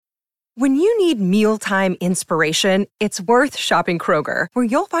When you need mealtime inspiration, it's worth shopping Kroger, where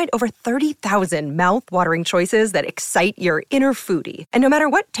you'll find over 30,000 mouth-watering choices that excite your inner foodie. And no matter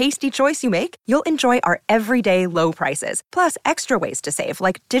what tasty choice you make, you'll enjoy our everyday low prices, plus extra ways to save,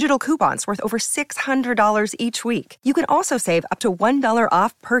 like digital coupons worth over $600 each week. You can also save up to $1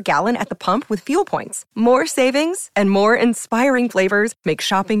 off per gallon at the pump with fuel points. More savings and more inspiring flavors make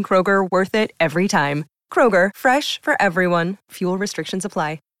shopping Kroger worth it every time. Kroger, fresh for everyone. Fuel restrictions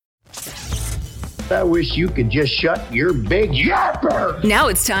apply. I wish you could just shut your big yapper. Now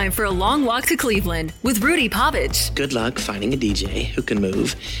it's time for a long walk to Cleveland with Rudy Povich. Good luck finding a DJ who can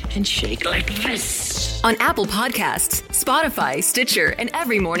move and shake like this. On Apple Podcasts, Spotify, Stitcher, and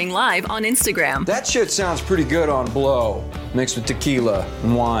every morning live on Instagram. That shit sounds pretty good on blow, mixed with tequila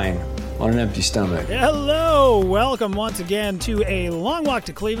and wine on an empty stomach. Hello, welcome once again to a long walk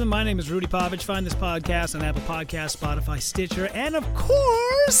to Cleveland. My name is Rudy Povich. Find this podcast on Apple Podcasts, Spotify, Stitcher, and of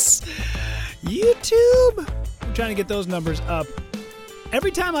course, YouTube. I'm trying to get those numbers up. Every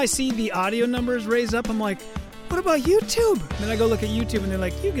time I see the audio numbers raise up, I'm like, what about YouTube? And then I go look at YouTube and they're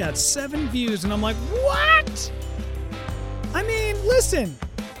like, you got 7 views. And I'm like, what? I mean, listen,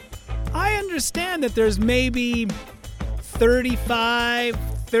 I understand that there's maybe 36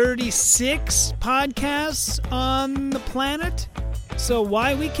 podcasts on the planet. So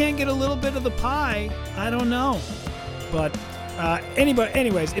why we can't get a little bit of the pie, I don't know. But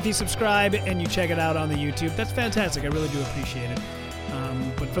anyways, if you subscribe and you check it out on the YouTube, that's fantastic. I really do appreciate it.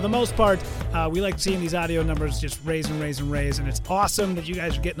 But for the most part, we like seeing these audio numbers just raise and raise and raise. And it's awesome that you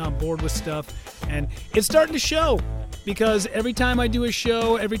guys are getting on board with stuff. And it's starting to show. Because every time I do a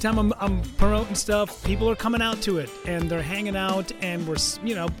show, every time I'm promoting stuff, people are coming out to it and they're hanging out and we're,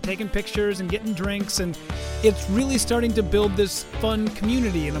 taking pictures and getting drinks, and it's really starting to build this fun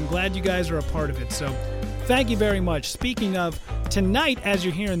community, and I'm glad you guys are a part of it. So thank you very much. Speaking of, tonight, as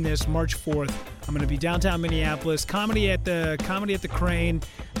you're hearing this, March 4th, I'm going to be downtown Minneapolis, Comedy at the Crane.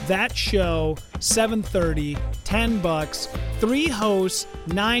 That show, 7:30, $10, 3 hosts,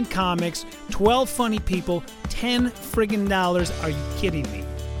 9 comics, 12 funny people, $10 friggin' dollars. Are you kidding me?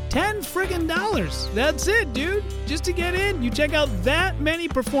 $10 friggin' dollars. That's it, dude. Just to get in, you check out that many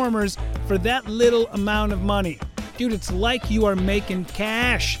performers for that little amount of money. Dude, it's like you are making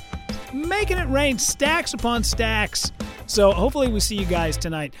cash. Making it rain, stacks upon stacks. So hopefully we see you guys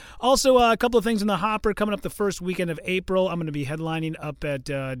tonight. Also, a couple of things in the hopper coming up the first weekend of April. I'm going to be headlining up at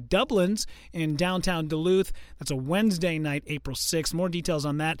Dublin's in downtown Duluth. That's a Wednesday night, April 6th. More details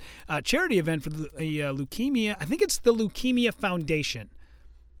on that. Charity event for the leukemia. I think it's the Leukemia Foundation.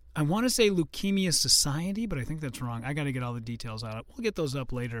 I want to say Leukemia Society, but I think that's wrong. I got to get all the details out. We'll get those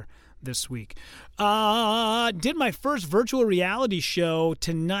up later this week. Did my first virtual reality show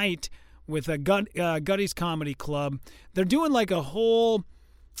tonight with Gutty's Comedy Club. They're doing like a whole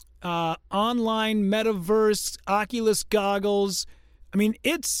online metaverse, Oculus goggles. I mean,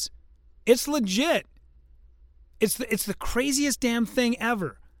 it's legit. It's the craziest damn thing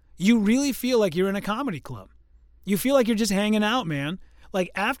ever. You really feel like you're in a comedy club. You feel like you're just hanging out, man. Like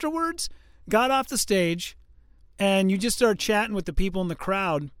afterwards, got off the stage, and you just start chatting with the people in the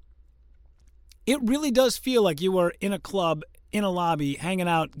crowd. It really does feel like you are in a club, in a lobby, hanging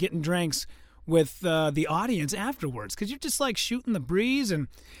out, getting drinks with the audience afterwards, because you're just like shooting the breeze, and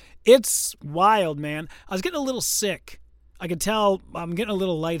it's wild, man. I was getting a little sick. I could tell I'm getting a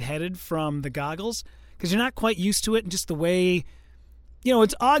little lightheaded from the goggles, because you're not quite used to it, and just the way,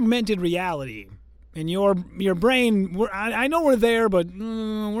 it's augmented reality. And your brain, I know we're there, but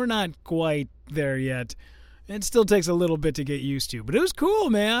we're not quite there yet. It still takes a little bit to get used to. But it was cool,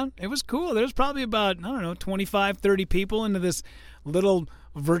 man. It was cool. There's probably about, 25, 30 people into this little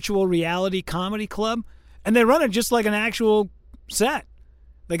virtual reality comedy club. And they run it just like an actual set.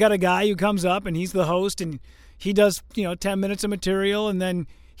 They got a guy who comes up, and he's the host, and he does, 10 minutes of material, and then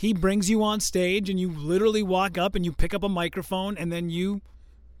he brings you on stage, and you literally walk up, and you pick up a microphone, and then you,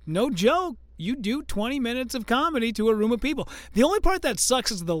 no joke, you do 20 minutes of comedy to a room of people. The only part that sucks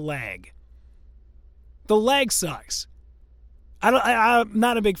is the lag. The lag sucks. I'm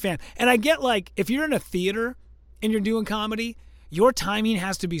not a big fan. And I get, like, if you're in a theater and you're doing comedy, your timing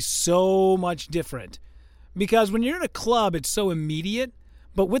has to be so much different. Because when you're in a club, it's so immediate.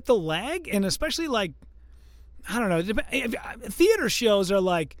 But with the lag, and especially, like, I don't know, theater shows are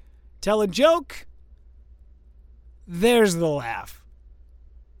like, tell a joke, there's the laugh.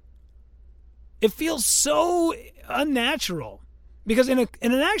 It feels so unnatural because in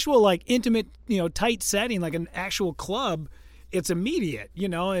an actual, like, intimate, tight setting, like an actual club, it's immediate.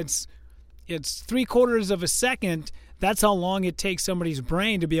 It's 3/4 of a second. That's how long it takes somebody's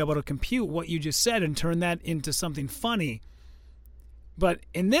brain to be able to compute what you just said and turn that into something funny. But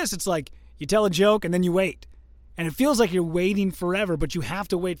in this, it's like you tell a joke and then you wait. And it feels like you're waiting forever, but you have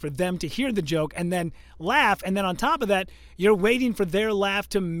to wait for them to hear the joke and then laugh. And then on top of that, you're waiting for their laugh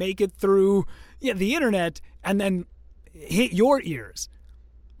to make it through the internet and then hit your ears.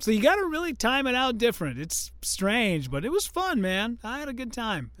 So you got to really time it out different. It's strange, but it was fun, man. I had a good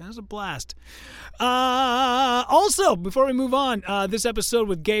time. It was a blast. Also, before we move on, this episode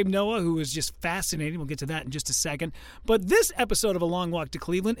with Gabe Noah, who is just fascinating. We'll get to that in just a second. But this episode of A Long Walk to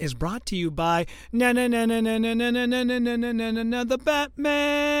Cleveland is brought to you by the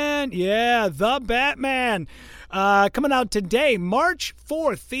Batman. Yeah, the Batman. Coming out today, March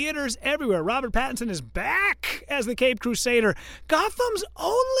 4th, theaters everywhere. Robert Pattinson is back as the Caped Crusader, Gotham's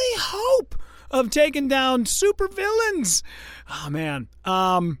only hope of taking down supervillains. Oh, man.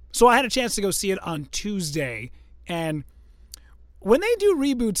 So I had a chance to go see it on Tuesday, and when they do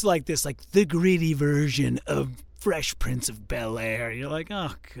reboots like this, like the gritty version of Fresh Prince of Bel-Air, you're like,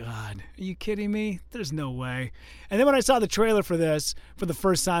 oh, God, are you kidding me? There's no way. And then when I saw the trailer for this for the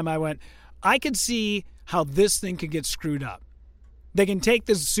first time, I went, I could see how this thing could get screwed up. They can take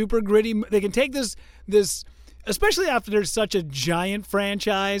this super gritty, they can take this, especially after there's such a giant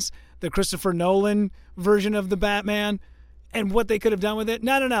franchise, the Christopher Nolan version of the Batman, and what they could have done with it.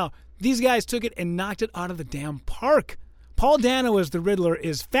 No. These guys took it and knocked it out of the damn park. Paul Dano as the Riddler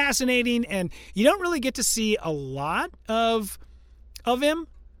is fascinating, and you don't really get to see a lot of him,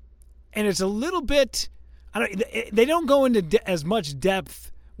 and it's a little bit, they don't go into as much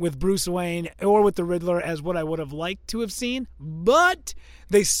depth with Bruce Wayne or with the Riddler as what I would have liked to have seen, but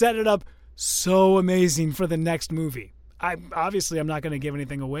they set it up so amazing for the next movie. I'm not going to give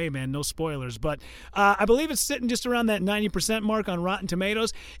anything away, man. No spoilers, but I believe it's sitting just around that 90% mark on Rotten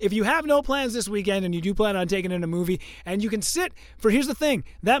Tomatoes. If you have no plans this weekend and you do plan on taking in a movie, and you can sit for, here's the thing,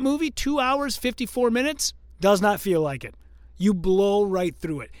 that movie, 2 hours, 54 minutes, does not feel like it. You blow right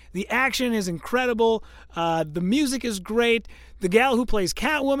through it. The action is incredible. The music is great. The gal who plays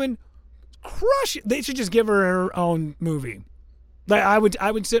Catwoman, crush it. They should just give her own movie. Like I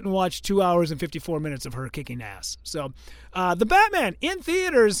would sit and watch 2 hours and 54 minutes of her kicking ass. So, The Batman in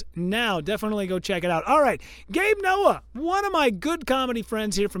theaters now. Definitely go check it out. All right, Gabe Noah, one of my good comedy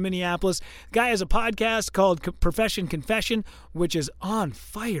friends here from Minneapolis. Guy has a podcast called Profession Confession, which is on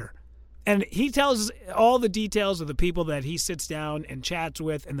fire. And he tells us all the details of the people that he sits down and chats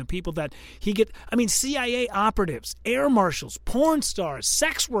with and the people that he CIA operatives, air marshals, porn stars,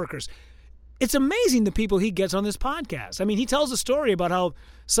 sex workers. It's amazing the people he gets on this podcast. I mean, he tells a story about how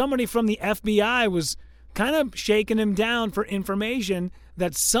somebody from the FBI was kind of shaking him down for information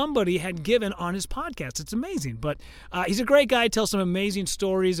that somebody had given on his podcast. It's amazing. But he's a great guy. Tells some amazing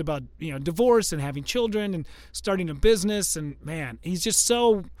stories about, divorce and having children and starting a business. And, man, he's just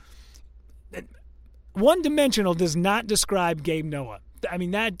so... One-dimensional does not describe Gabe Noah. I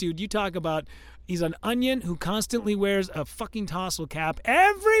mean, that dude, you talk about, he's an onion who constantly wears a fucking tassel cap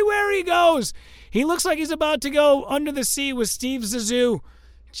everywhere he goes. He looks like he's about to go under the sea with Steve Zissou.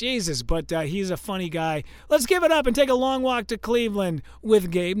 Jesus, but he's a funny guy. Let's give it up and take a long walk to Cleveland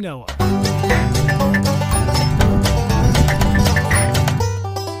with Gabe Noah.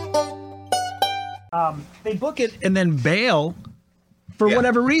 They book it and then bail for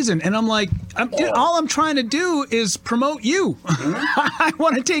whatever reason. And I'm like, dude, all I'm trying to do is promote you. Mm-hmm. I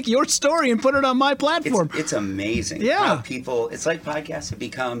want to take your story and put it on my platform. It's amazing how people, it's like podcasts have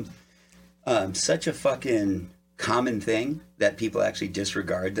become such a fucking common thing that people actually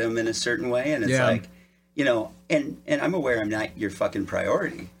disregard them in a certain way. And it's like, and I'm aware I'm not your fucking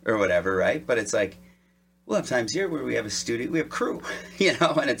priority or whatever, right? But it's like, we'll have times here where we have a studio, we have crew,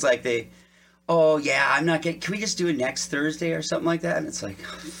 and it's like I'm not getting, can we just do it next Thursday or something like that? And it's like,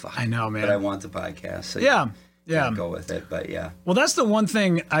 oh, fuck. I know, man. But I want the podcast. So go with it. But yeah. Well, that's the one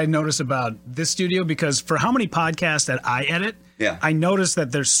thing I notice about this studio, because for how many podcasts that I edit, I notice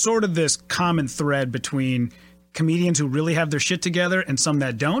that there's sort of this common thread between comedians who really have their shit together and some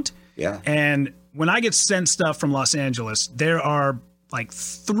that don't. Yeah. And when I get sent stuff from Los Angeles, there are like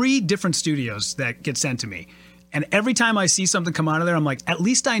 3 different studios that get sent to me. And every time I see something come out of there, I'm like, at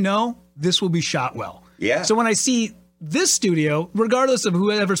least I know this will be shot well. Yeah. So when I see this studio, regardless of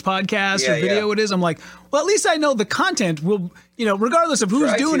whoever's podcast or video it is, I'm like, well, at least I know the content will, regardless of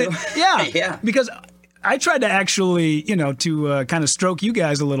who's doing it. Yeah. Yeah. Because I tried to actually, to kind of stroke you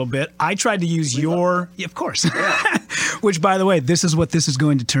guys a little bit. I tried to use of course. Yeah. Which, by the way, this is what this is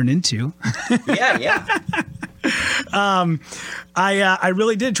going to turn into. Yeah. I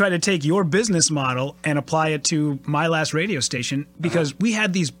really did try to take your business model and apply it to my last radio station, because we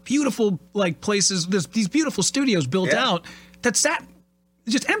had these beautiful places, these beautiful studios built out that sat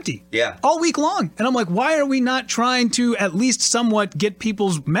It's just empty. Yeah. All week long. And I'm like, why are we not trying to at least somewhat get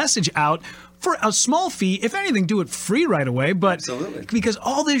people's message out for a small fee? If anything, do it free right away. But Absolutely. Because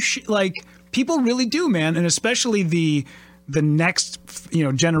all this people really do, man. And especially the next,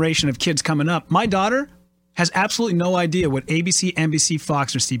 generation of kids coming up. My daughter has absolutely no idea what ABC, NBC,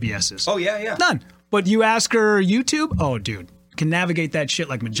 Fox, or CBS is. Oh, yeah. None. But you ask her YouTube, oh, dude, can navigate that shit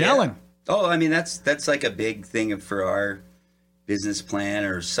like Magellan. Yeah. Oh, I mean, that's like a big thing for our business plan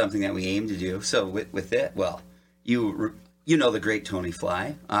or something that we aim to do. So with it, well, you know the great Tony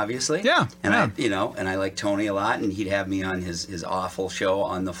Fly, obviously. Yeah. And I like Tony a lot, and he'd have me on his awful show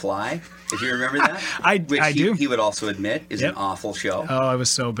On the Fly, if you remember that. I do. He would also admit is an awful show. Oh, it was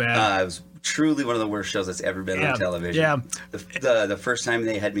so bad. It was truly one of the worst shows that's ever been on television. Yeah. The first time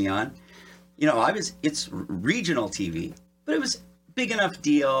they had me on, it's regional TV, but it was big enough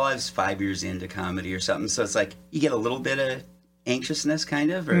deal. I was 5 years into comedy or something, so it's like you get a little bit of anxiousness,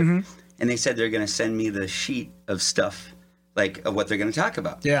 kind of. And they said they're going to send me the sheet of stuff, like of what they're going to talk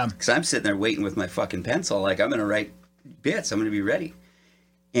about. Yeah. Because I'm sitting there waiting with my fucking pencil, like I'm going to write bits. I'm going to be ready.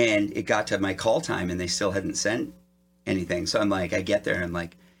 And it got to my call time, and they still hadn't sent anything. So I'm like, I get there, and I'm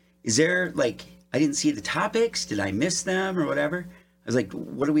like, is there I didn't see the topics. Did I miss them or whatever? I was like,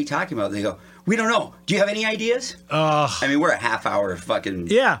 what are we talking about? They go, we don't know. Do you have any ideas? I mean, we're a half hour fucking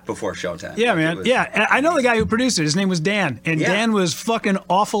before showtime. Yeah, man. And I know the guy who produced it. His name was Dan. And Dan was fucking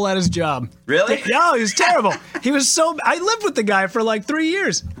awful at his job. Really? No, he was terrible. He was I lived with the guy for like 3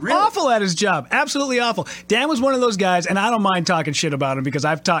 years. Really? Awful at his job. Absolutely awful. Dan was one of those guys, and I don't mind talking shit about him because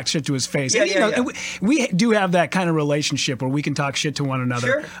I've talked shit to his face. Yeah, and, we do have that kind of relationship where we can talk shit to one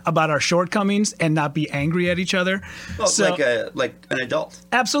another about our shortcomings and not be angry at each other. Well, like an adult.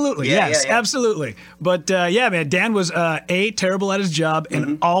 Absolutely. Yes, absolutely. But man, Dan was terrible at his job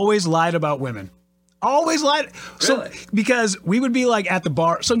and always lied about women. Always lied. So because we would be like at the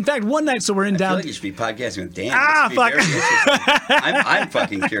bar. So in fact, one night, we're in down. I feel like you should be podcasting with Dan. Fuck. I'm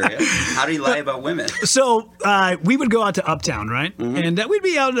fucking curious. How do you lie about women? So we would go out to Uptown, right? And we'd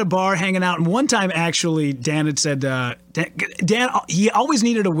be out at a bar hanging out. And one time, actually, Dan had said, Dan, he always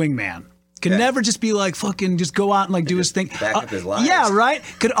needed a wingman. Could never just be like fucking just go out and like do his thing. Back up his lives. Yeah, right.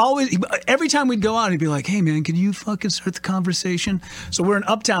 Could always every time we'd go out, he'd be like, "Hey man, can you fucking start the conversation?" So we're in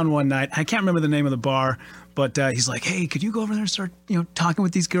Uptown one night. I can't remember the name of the bar, but he's like, "Hey, could you go over there and start talking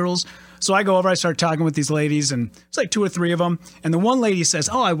with these girls?" So I go over, I start talking with these ladies, and it's like 2 or 3 of them. And the one lady says,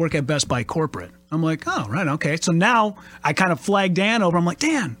 "Oh, I work at Best Buy Corporate." I'm like, "Oh, right, okay." So now I kind of flag Dan over. I'm like,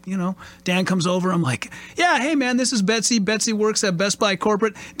 "Dan, Dan comes over. I'm like, "Yeah, hey man, this is Betsy. Betsy works at Best Buy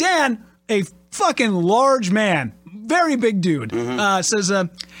Corporate." Dan, a fucking large man, very big dude, says,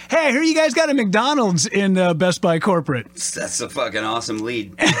 "Hey, I hear you guys got a McDonald's in Best Buy Corporate." That's a fucking awesome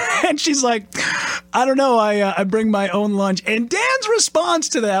lead. And she's like, "I don't know, I bring my own lunch." And Dan's response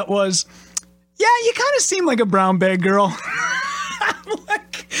to that was, "Yeah, you kind of seem like a brown bag girl." I'm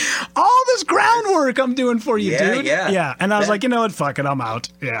like, all this groundwork I'm doing for you, dude. Yeah. And I was like, you know what? Fuck it. I'm out.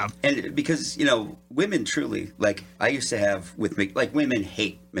 Yeah. And because, women truly, like I used to have women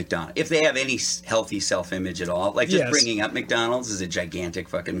hate McDonald's. If they have any healthy self-image at all, just bringing up McDonald's is a gigantic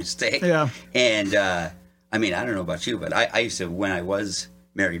fucking mistake. Yeah. And, I mean, I don't know about you, but I used to, when I was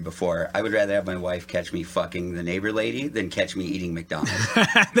married before, I would rather have my wife catch me fucking the neighbor lady than catch me eating McDonald's.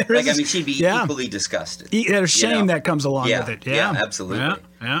 She'd be equally disgusted. There's shame that comes along with it. Yeah, absolutely.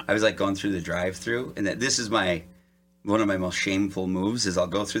 Yeah. I was like going through the drive-through, and this is one of my most shameful moves is I'll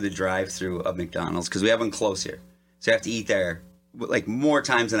go through the drive-through of McDonald's because we have one close here, so I have to eat there like more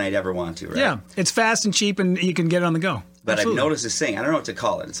times than I'd ever want to. Right? Yeah, it's fast and cheap, and you can get it on the go. But Absolutely. I've noticed this thing. I don't know what to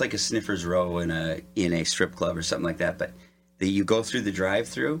call it. It's like a sniffer's row in a strip club or something like that. But you go through the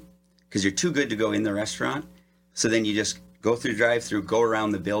drive-through because you're too good to go in the restaurant. So then you just go through drive-through, go around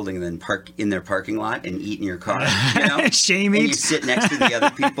the building, and then park in their parking lot and eat in your car. Shame and eat. You sit next to the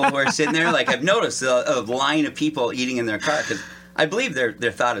other people who are sitting there. Like I've noticed a line of people eating in their car because I believe their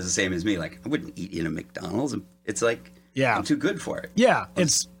thought is the same as me. Like I wouldn't eat in a McDonald's. It's like I'm too good for it. Yeah,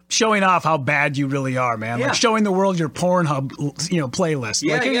 it's showing off how bad you really are, man. Yeah. Like showing the world your Pornhub, playlist.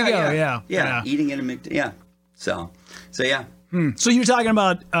 Yeah, like, here you go. Yeah. Eating in a McDonald's. Yeah. So yeah. So you were talking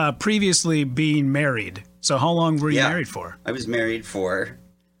about previously being married. So how long were you married for? I was married for,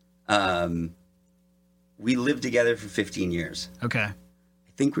 we lived together for 15 years. Okay. I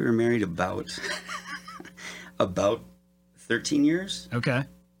think we were married about 13 years. Okay.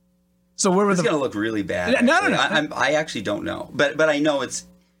 So where were It's going to look really bad. No. I actually don't know. But I know it's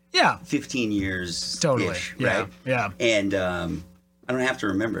 15 years. Totally. Right? Yeah. And I don't have to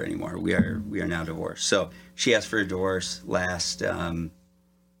remember anymore. We are now divorced. So she asked for a divorce last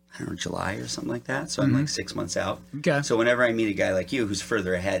I don't know, July or something like that. So I'm like 6 months out. Okay. So whenever I meet a guy like you who's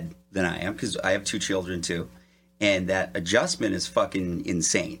further ahead than I am, because I have 2 children too, and that adjustment is fucking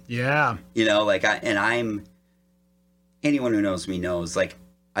insane. Yeah. You know, like anyone who knows me knows, like,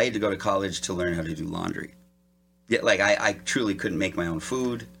 I had to go to college to learn how to do laundry. Yeah, like I truly couldn't make my own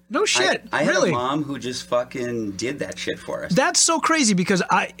food. No shit. I had really? a mom who just fucking did that shit for us. That's so crazy because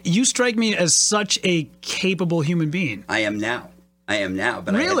you strike me as such a capable human being. I am now,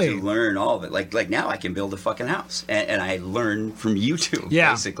 but Really? I had to learn all of it. Like now I can build a fucking house, and I learned from YouTube,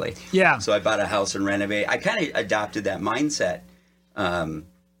 basically. Yeah. So I bought a house and renovated. I kind of adopted that mindset.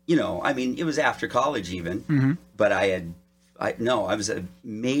 You know, I mean, it was after college even, but I was a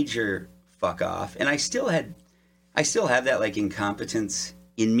major fuck off, and I still have that like incompetence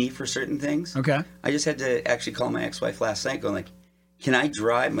in me for certain things. Okay. I just had to actually call my ex-wife last night going like, can I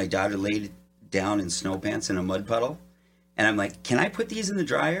drive? My daughter laid down in snow pants in a mud puddle. And I'm like, can I put these in the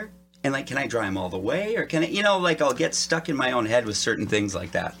dryer? And like, can I dry them all the way? Or can I, you know, like I'll get stuck in my own head with certain things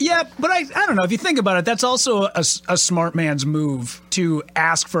like that. Yeah, but I don't know. If you think about it, that's also a smart man's move to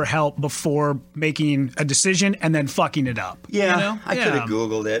ask for help before making a decision and then fucking it up. Yeah, you know? I could have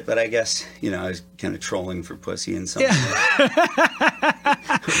Googled it, but I guess, you know, I was kind of trolling for pussy and something.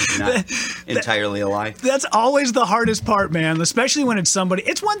 Not entirely a lie. That's always the hardest part, man, especially when it's somebody.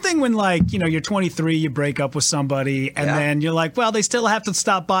 It's one thing when, like, you know, you're 23, you break up with somebody, and then you're like, well, they still have to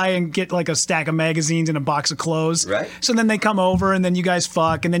stop by and get like a stack of magazines and a box of clothes. Right. So then they come over, and then you guys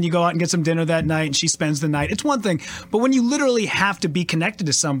fuck, and then you go out and get some dinner that night, and she spends the night. It's one thing. But when you literally have to be connected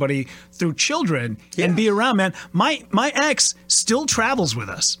to somebody through children and be around, man, my ex still travels with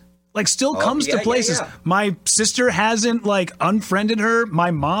us. Like, still comes to places. Yeah. My sister hasn't, like, unfriended her.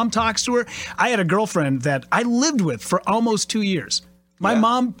 My mom talks to her. I had a girlfriend that I lived with for almost 2 years. My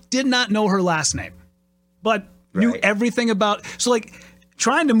mom did not know her last name, but knew everything about. So, like,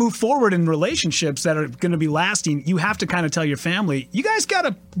 trying to move forward in relationships that are going to be lasting, you have to kind of tell your family, you guys got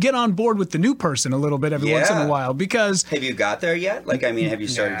to get on board with the new person a little bit every once in a while, because... Have you got there yet? Like, I mean, have you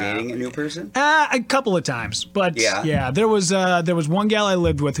started dating a new person? A couple of times, but there was one gal I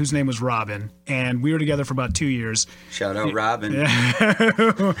lived with whose name was Robin, and we were together for about 2 years. Shout out Robin.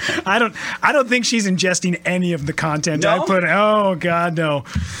 I don't think she's ingesting any of the content I put. Oh God, no,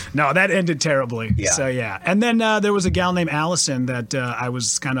 that ended terribly. Yeah. So yeah, and then there was a gal named Allison that I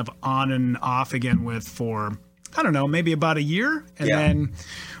was kind of on and off again with for, I don't know, maybe about a year, and then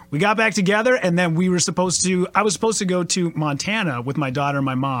we got back together, and then I was supposed to go to Montana with my daughter and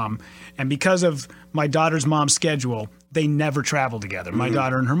my mom, and because of my daughter's mom's schedule, they never traveled together, my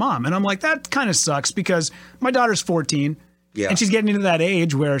daughter and her mom. And I'm like, that kind of sucks, because my daughter's 14, and she's getting into that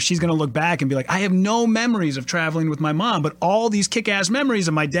age where she's going to look back and be like, I have no memories of traveling with my mom, but all these kick-ass memories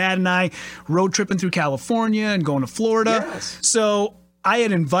of my dad and I road tripping through California and going to Florida. Yes. So I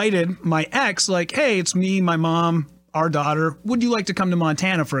had invited my ex, like, hey, it's me, my mom, our daughter, would you like to come to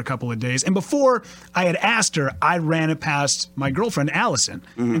Montana for a couple of days? And before I had asked her, I ran it past my girlfriend, Allison,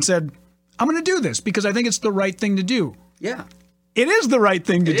 and said, I'm going to do this because I think it's the right thing to do. Yeah. It is the right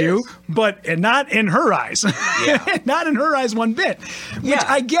thing to do, but not in her eyes. Yeah. Not in her eyes one bit. Which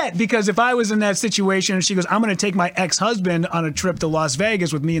I get, because if I was in that situation and she goes, I'm going to take my ex-husband on a trip to Las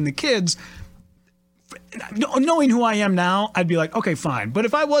Vegas with me and the kids, knowing who I am now, I'd be like, okay, fine. But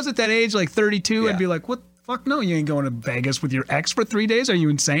if I was at that age, like 32, I'd be like, what? Fuck no, you ain't going to Vegas with your ex for 3 days. Are you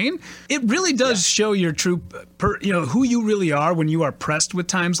insane? It really does show your true, who you really are when you are pressed with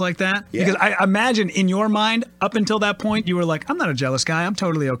times like that. Yeah. Because I imagine in your mind, up until that point, you were like, I'm not a jealous guy. I'm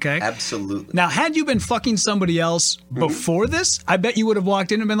totally okay. Absolutely. Now, had you been fucking somebody else before this, I bet you would have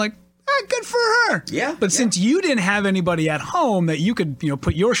walked in and been like, good for her. Yeah. But since you didn't have anybody at home that you could,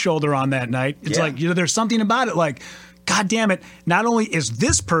 put your shoulder on that night, it's like, there's something about it like, God damn it, not only is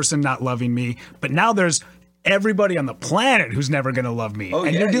this person not loving me, but now there's everybody on the planet who's never going to love me.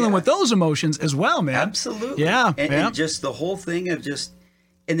 And you're dealing with those emotions as well, man. Absolutely. Yeah. And just the whole thing of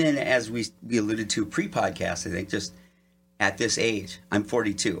and then as we alluded to pre-podcast, I think, just at this age, I'm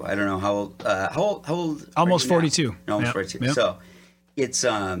 42. I don't know how old Almost 42. No, almost 42. Yep. So it's,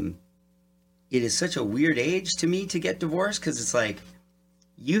 it is such a weird age to me to get divorced, because it's like,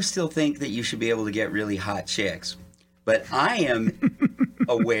 you still think that you should be able to get really hot chicks. But I am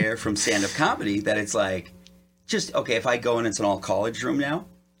aware from stand-up comedy that it's like, if I go and it's an all-college room now,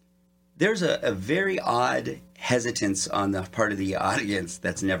 there's a very odd hesitance on the part of the audience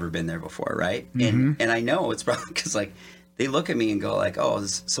that's never been there before, right? Mm-hmm. And I know it's probably because, like, they look at me and go like, oh,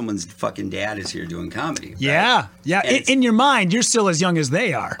 someone's fucking dad is here doing comedy. Right? Yeah. In your mind, you're still as young as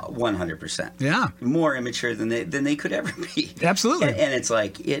they are. 100%. Yeah. More immature than they could ever be. Absolutely. And it's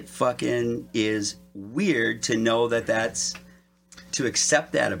like, it fucking is weird to know that that's to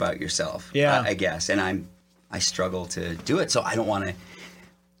accept that about yourself. Yeah. I guess. And I struggle to do it. So I don't want to,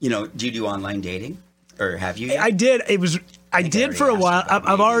 do you do online dating? Or have you? I did. I did for a while.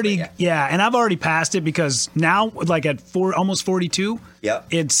 I've already, and I've already passed it because now, like at almost 42,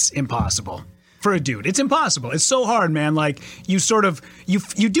 it's impossible for a dude. It's impossible. It's so hard, man. Like you sort of, you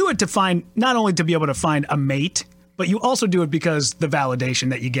do it to find, not only to be able to find a mate, but you also do it because the validation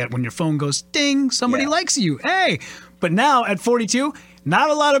that you get when your phone goes ding, somebody likes you. Hey, but now at 42, not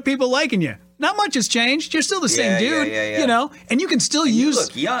a lot of people liking you. Not much has changed. You're still the same dude, and you can still use. You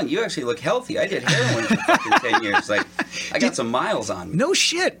look young. You actually look healthy. I did heroin for fucking 10 years. Like, I got some miles on me. No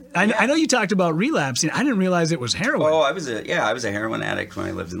shit. I know you talked about relapsing. I didn't realize it was heroin. Oh, I was a heroin addict when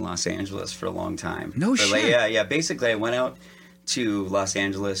I lived in Los Angeles for a long time. No shit. Like, basically, I went out to Los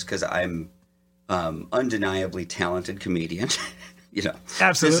Angeles because I'm undeniably talented comedian. Absolutely.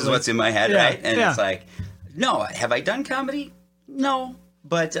 This is what's in my head, right? And it's like, no, have I done comedy? No.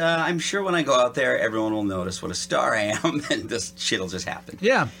 But I'm sure when I go out there, everyone will notice what a star I am, and this shit will just happen.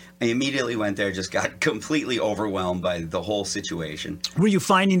 Yeah. I immediately went there, just got completely overwhelmed by the whole situation. Were you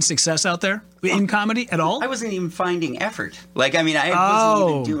finding success out there in comedy at all? I wasn't even finding effort. Like, I mean, I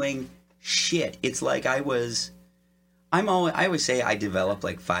wasn't even doing shit. It's like I always say I developed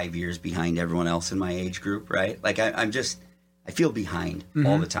like 5 years behind everyone else in my age group, right? Like, I feel behind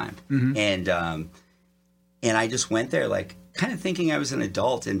all the time. Mm-hmm. And I just went there, like, kind of thinking I was an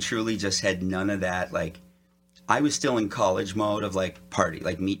adult and truly just had none of that. Like, I was still in college mode of, like, party,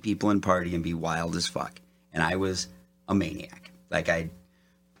 like, meet people and party and be wild as fuck. And I was a maniac. Like,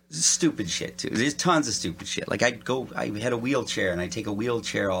 stupid shit, too. There's tons of stupid shit. Like, I had a wheelchair, and I'd take a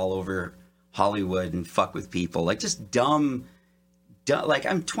wheelchair all over Hollywood and fuck with people. Like, just dumb, like,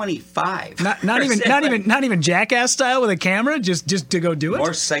 I'm 25. Not even Jackass style with a camera, just to go do it?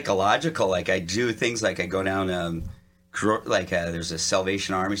 More psychological. Like, I do things like I go down... there's a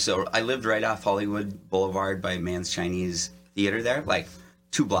Salvation Army. So I lived right off Hollywood Boulevard by Man's Chinese Theater there, like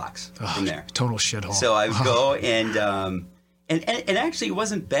 2 blocks from there. Total shithole. So I would go and actually it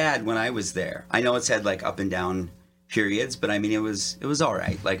wasn't bad when I was there. I know it's had like up and down periods, but I mean it was all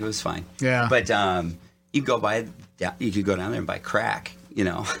right. Like it was fine. Yeah. But you could go down there and buy crack.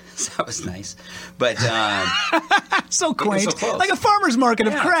 So that was nice. But so quaint, so close. like a farmer's market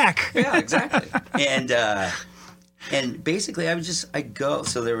of crack. Yeah, exactly. And basically, I'd go.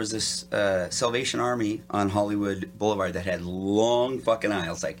 So there was this Salvation Army on Hollywood Boulevard that had long fucking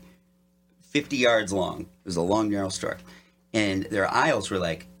aisles, like 50 yards long. It was a long, narrow store. And their aisles were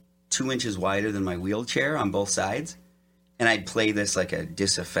like 2 inches wider than my wheelchair on both sides. And I'd play this like a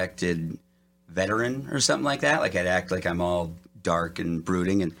disaffected veteran or something like that. Like I'd act like I'm all dark and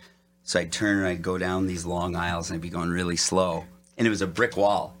brooding. And so I'd turn and I'd go down these long aisles and I'd be going really slow. And it was a brick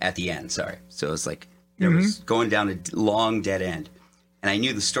wall at the end, sorry. So it was like... There was going down a long dead end. And I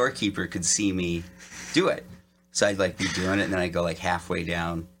knew the storekeeper could see me do it. So I'd like be doing it and then I'd go like halfway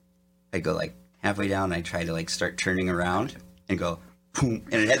down. And I'd try to like start turning around and go boom.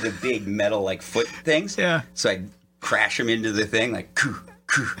 And it had the big metal like foot things. Yeah. So I'd crash them into the thing like coo,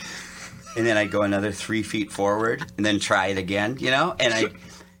 coo. And then I'd go another 3 feet forward and then try it again,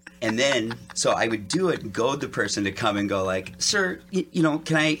 And then, so I would do it and goad the person to come and go like, sir,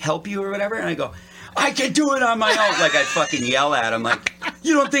 can I help you or whatever? And I go, I can do it on my own. Like I'd fucking yell at them like,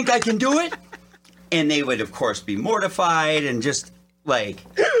 you don't think I can do it? And they would, of course, be mortified and just like,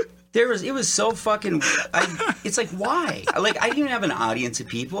 it was so fucking, it's like, why? Like, I didn't even have an audience of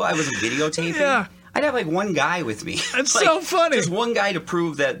people. I wasn't videotaping. Yeah. I'd have like one guy with me. That's like, so funny. Just one guy to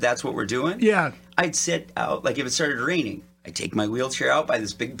prove that that's what we're doing. Yeah. I'd sit out, like if it started raining, I'd take my wheelchair out by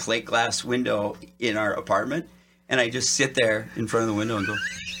this big plate glass window in our apartment, and I'd just sit there in front of the window and go...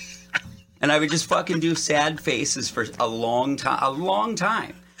 And I would just fucking do sad faces for a long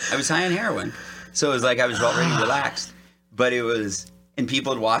time. I was high on heroin. So it was like I was already relaxed. But it was, and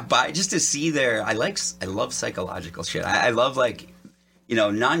people would walk by just to see I love psychological shit. I love like,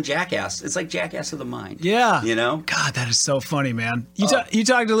 non-jackass. It's like jackass of the mind. Yeah. God, that is so funny, man. You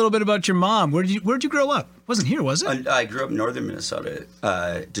talked a little bit about your mom. Where'd you grow up? Wasn't here, was it? I grew up in northern Minnesota,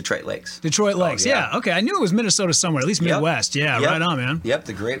 Detroit Lakes. Detroit Lakes, yeah. Okay, I knew it was Minnesota somewhere, at least Midwest. Yeah, Yep. Right on, man. Yep,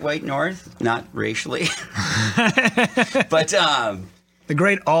 the Great White North, not racially. But the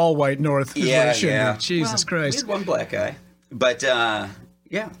Great All White North is what it should be. Jesus Christ. We had one black guy. But that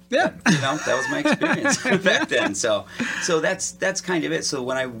was my experience back then. So that's kind of it. So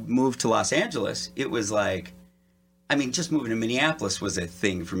when I moved to Los Angeles, it was like, just moving to Minneapolis was a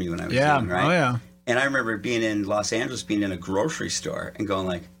thing for me when I was young, right? Oh yeah. And I remember being in Los Angeles, being in a grocery store and going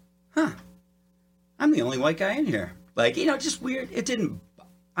like, I'm the only white guy in here. Like, just weird. It didn't,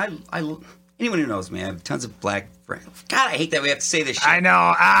 anyone who knows me, I have tons of black friends. God, I hate that we have to say this shit. I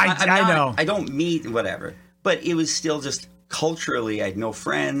know. I know. I don't meet whatever. But it was still just culturally, I had no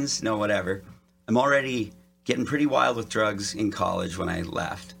friends, no whatever. I'm already getting pretty wild with drugs in college when I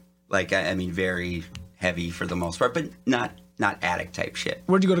left. Like, I mean, very heavy for the most part, but not addict type shit.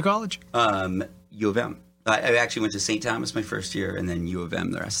 Where'd you go to college? U of M. I actually went to St. Thomas my first year and then U of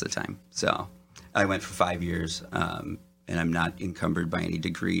M the rest of the time. So I went for 5 years, and I'm not encumbered by any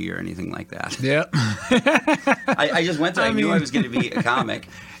degree or anything like that. Yeah. I just went there. I knew I was going to be a comic.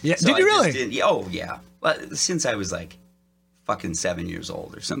 Yeah. So Did you really? Oh, yeah. Well, since I was like fucking 7 years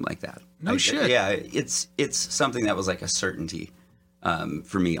old or something like that. No shit. Yeah, it's something that was like a certainty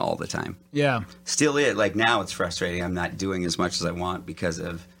for me all the time. Yeah. Still it. Like now it's frustrating. I'm not doing as much as I want because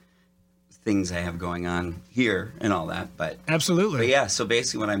of things I have going on here and all that. But absolutely. But yeah, so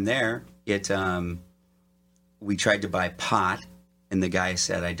basically when I'm there, we tried to buy pot and the guy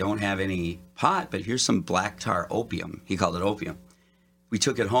said, I don't have any pot, but here's some black tar opium. He called it opium. We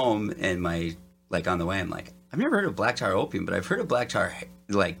took it home and on the way, I'm like, I've never heard of black tar opium, but I've heard of black tar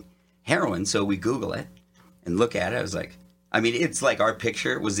like heroin. So we Google it and look at it. I was like, I mean, it's like our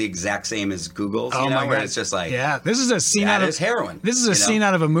picture was the exact same as Google's, my God. where it's just like, yeah, this is a scene out of heroin. This is a scene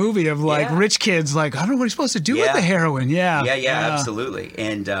out of a movie of like rich kids, like, I don't know what he's supposed to do with the heroin. Yeah. Yeah, absolutely.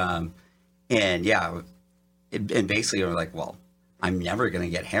 And basically we're like, well, I'm never going to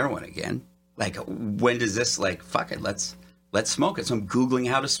get heroin again. Like, when does this, like, fuck it, let's smoke it. So I'm Googling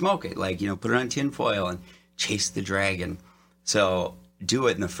how to smoke it, like, put it on tinfoil and chase the dragon. So do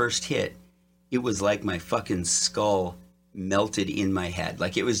it. And the first hit, it was like my fucking skull melted in my head.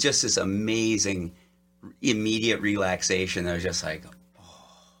 Like, it was just this amazing immediate relaxation. I was just like,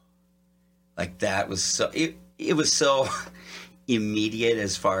 oh, like that was so, it was so immediate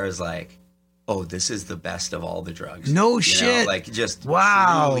as far as like, oh, this is the best of all the drugs. No shit. Like just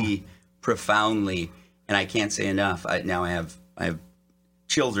wow. Truly, profoundly. And I can't say enough. Now I have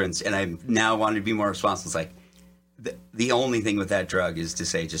children and I now want to be more responsible. It's like the only thing with that drug is to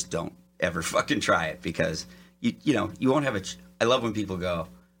say, just don't ever fucking try it because you won't have I love when people go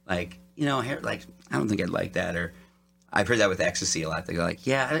like, like, I don't think I'd like that. Or I've heard that with ecstasy a lot. They go like,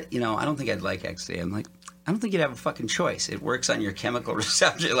 yeah, I don't think I'd like ecstasy. I'm like, I don't think you'd have a fucking choice. It works on your chemical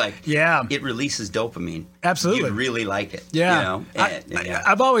receptor. Like, yeah, it releases dopamine. Absolutely. You'd really like it. Yeah.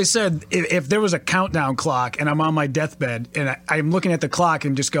 I've always said if there was a countdown clock and I'm on my deathbed and I'm looking at the clock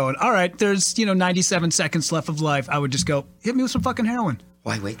and just going, all right, there's, 97 seconds left of life, I would just go, hit me with some fucking heroin.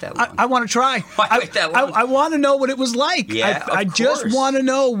 Why wait that long? I want to try. Why wait that long? I want to know what it was like. Yeah, I just want to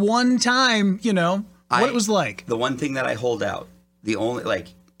know one time, what it was like. The one thing that I hold out, the only, like,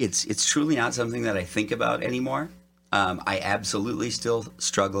 it's truly not something that I think about anymore. I absolutely still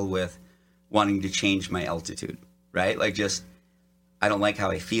struggle with wanting to change my altitude, right? Like, just, I don't like how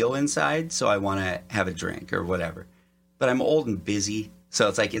I feel inside, so I want to have a drink or whatever. But I'm old and busy, so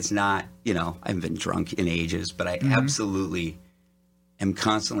it's like, it's not, I haven't been drunk in ages, but I absolutely am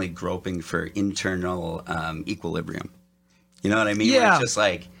constantly groping for internal equilibrium. You know what I mean? Yeah. Where it's just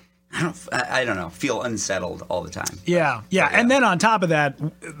like, I don't know, feel unsettled all the time. Yeah. And then on top of that,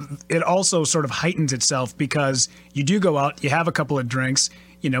 it also sort of heightens itself because you do go out, you have a couple of drinks,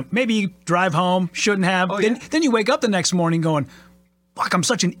 maybe you drive home, shouldn't have. Then you wake up the next morning going, fuck, I'm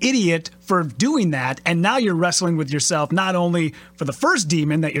such an idiot for doing that. And now you're wrestling with yourself, not only for the first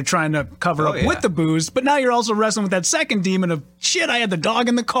demon that you're trying to cover up with the booze, but now you're also wrestling with that second demon of, shit, I had the dog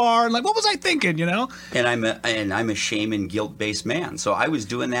in the car. And like, what was I thinking, And I'm a shame and guilt-based man. So I was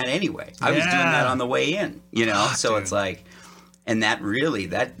doing that anyway. I was doing that on the way in, So dude. It's like, and that really,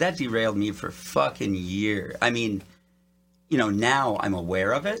 that derailed me for fucking years. I mean, now I'm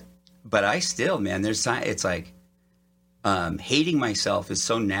aware of it, but I still, man, it's like, hating myself is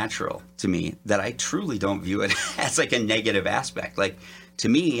so natural to me that I truly don't view it as like a negative aspect. Like, to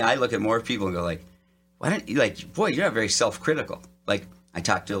me, I look at more people and go like, why don't you, like, boy, you're not very self-critical. Like, I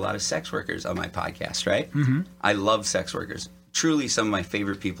talk to a lot of sex workers on my podcast, right? Mm-hmm. I love sex workers. Truly some of my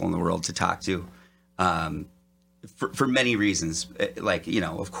favorite people in the world to talk to, for many reasons. Like,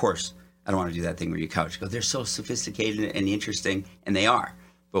 of course, I don't want to do that thing where you couch go, they're so sophisticated and interesting, and they are.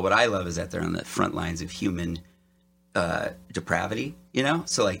 But what I love is that they're on the front lines of human depravity,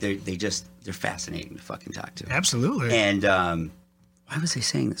 so like they're fascinating to fucking talk to. Absolutely. And why was I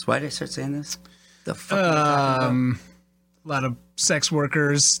saying this? Why did I start saying this? The fuck am I talking about? A lot of sex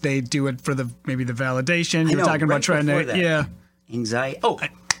workers, they do it for maybe the validation. You're talking about trying to anxiety.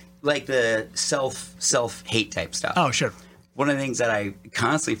 Like the self hate type stuff. Oh, sure. One of the things that I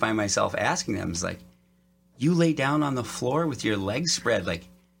constantly find myself asking them is like, you lay down on the floor with your legs spread, like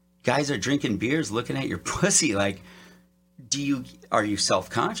guys are drinking beers looking at your pussy, like, are you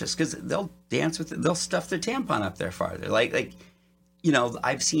self-conscious? Because they'll dance with it. They'll stuff their tampon up there farther. Like, you know,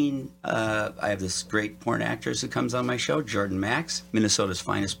 I've seen, I have this great porn actress who comes on my show, Jordan Max, Minnesota's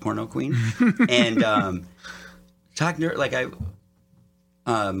finest porno queen. And talking to her, like I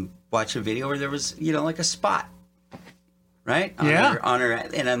watched a video where there was, you know, like a spot, right? On her,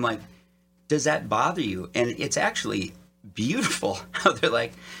 and I'm like, does that bother you? And it's actually beautiful how they're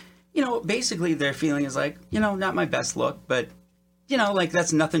like, you know, basically their feeling is like, you know, not my best look, but, you know, like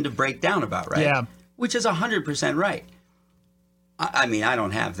that's nothing to break down about, right? Yeah. Which is 100% right. I mean, I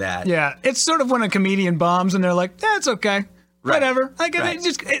don't have that. Yeah, it's sort of when a comedian bombs and they're like, "That's okay, whatever.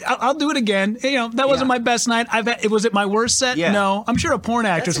 I'll do it again. You know, that wasn't my best night. Was it my worst set? Yeah. No, I'm sure a porn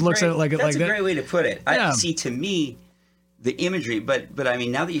actress looks at it like that. That's a great way to put it. Yeah. See, to me, the imagery, but I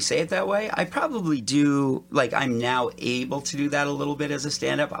mean, now that you say it that way, I probably do. Like, I'm now able to do that a little bit as a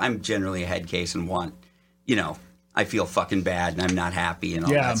stand-up. I'm generally a head case and want, you know, I feel fucking bad and I'm not happy and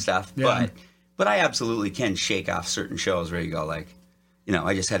all that stuff. Yeah. But I absolutely can shake off certain shows where you go like, you know,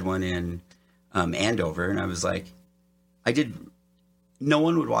 I just had one in Andover, and I was like, no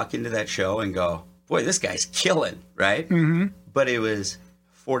one would walk into that show and go, boy, this guy's killing, right? Mm-hmm. But it was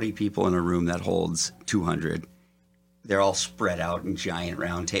 40 people in a room that holds 200. They're all spread out in giant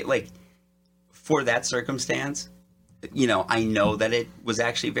round table. Like, for that circumstance, you know, I know that it was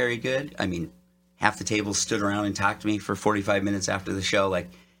actually very good. I mean, half the tables stood around and talked to me for 45 minutes after the show. Like,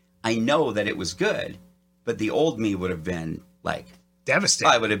 I know that it was good, but the old me would have been like devastated.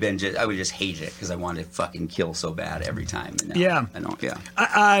 I would just hate it because I wanted to fucking kill so bad every time. And now, I don't. Yeah.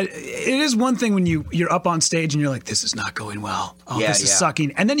 It is one thing when you're up on stage and you're like, this is not going well. Oh, this is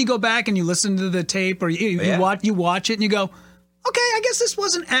sucking. And then you go back and you listen to the tape or you watch it and you go, okay, I guess this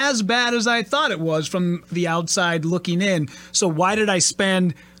wasn't as bad as I thought it was from the outside looking in. So why did I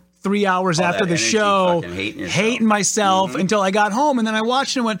spend 3 hours after the show hating myself until I got home, and then I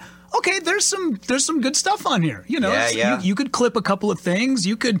watched it and went, okay, there's some good stuff on here. You know, you could clip a couple of things.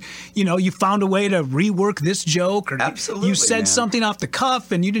 You could, you know, you found a way to rework this joke, or you said something off the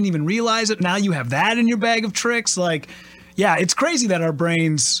cuff and you didn't even realize it. Now you have that in your bag of tricks. Like, yeah, it's crazy that our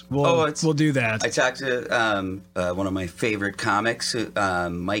brains will do that. I talked to one of my favorite comics,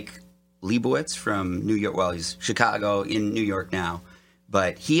 Mike Leibowitz from New York. Well, he's Chicago, in New York now.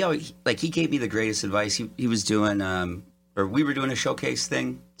 But he gave me the greatest advice. He was doing, or we were doing a showcase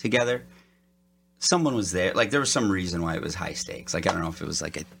thing together. Someone was there. Like, there was some reason why it was high stakes. Like, I don't know if it was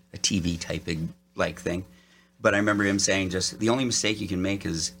like a TV typing like thing. But I remember him saying just, the only mistake you can make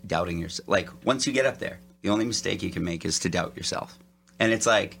is doubting yourself. Like, once you get up there, the only mistake you can make is to doubt yourself. And it's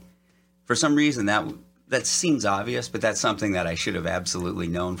like, for some reason, that seems obvious, but that's something that I should have absolutely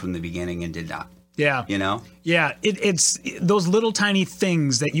known from the beginning and did not. Yeah. You know? Yeah. It's those little tiny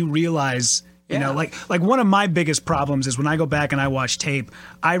things that you realize, you know, like one of my biggest problems is when I go back and I watch tape,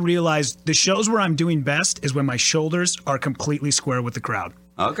 I realize the shows where I'm doing best is when my shoulders are completely square with the crowd.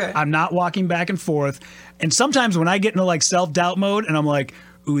 Okay. I'm not walking back and forth. And sometimes when I get into like self-doubt mode and I'm like,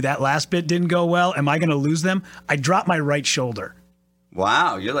 ooh, that last bit didn't go well, am I going to lose them? I drop my right shoulder.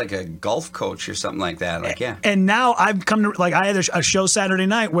 Wow, you're like a golf coach or something like that. Like, yeah. And now I've come to, like, I had a show Saturday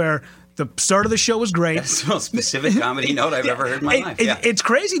night where the start of the show was great. That's the most specific comedy note I've ever heard in my life. It's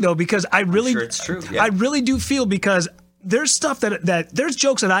crazy though, because I really, I'm sure it's true. Yeah. I really do feel, because there's stuff that there's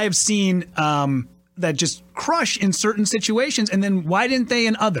jokes that I have seen that just crush in certain situations, and then why didn't they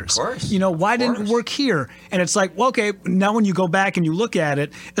in others? Of course. You know, why didn't it work here? And it's like, well, okay, now when you go back and you look at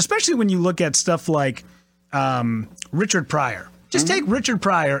it, especially when you look at stuff like Richard Pryor, just take Richard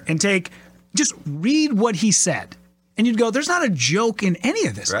Pryor and just read what he said. And you'd go, there's not a joke in any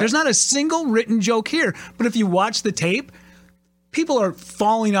of this. Right. There's not a single written joke here. But if you watch the tape, people are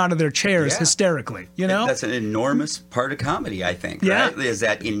falling out of their chairs hysterically, you know? That's an enormous part of comedy, I think, right? Is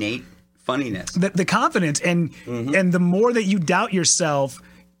that innate funniness. The confidence. And the more that you doubt yourself,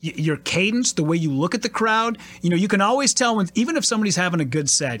 your cadence, the way you look at the crowd, you know, you can always tell even if somebody's having a good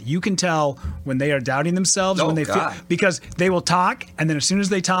set, you can tell when they are doubting themselves, because they will talk, and then as soon as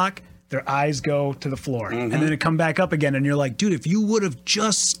they talk, their eyes go to the floor, and then it come back up again, and you're like, dude, if you would have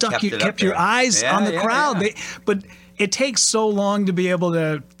just kept your eyes on the crowd, but it takes so long to be able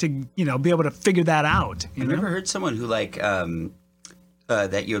to figure that out. I've never heard someone who like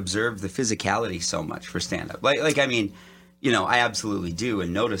that you observe the physicality so much for stand-up. Like I mean, you know, I absolutely do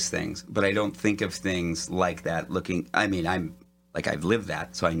and notice things, but I don't think of things like that. I've lived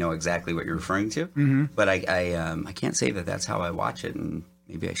that, so I know exactly what you're referring to. But I can't say that that's how I watch it, and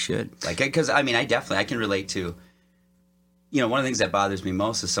maybe I should. Because I can relate to, you know, one of the things that bothers me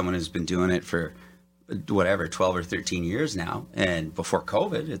most is someone who's been doing it for, 12 or 13 years now. And before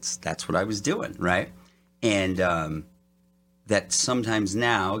COVID, that's what I was doing, right? And that sometimes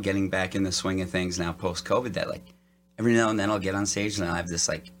now, getting back in the swing of things now post-COVID, that like every now and then I'll get on stage and I'll have this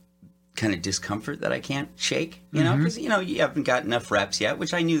like kind of discomfort that I can't shake, you know, because, you know, you haven't got enough reps yet,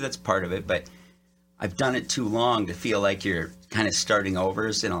 which I knew that's part of it, but I've done it too long to feel like you're kind of starting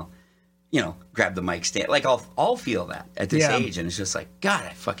over. So, I'll, you know, grab the mic stand. Like I'll feel that at this age. And it's just like, God,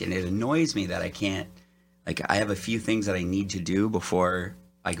 it annoys me that I can't, like I have a few things that I need to do before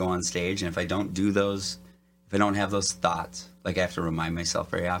I go on stage. And if I don't do those, if I don't have those thoughts, like I have to remind myself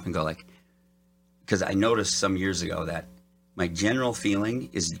very often, go like, because I noticed some years ago that my general feeling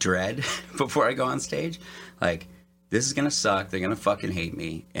is dread before I go on stage. Like, this is going to suck. They're going to fucking hate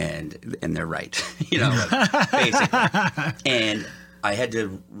me. And they're right, you know, like, basically. And I had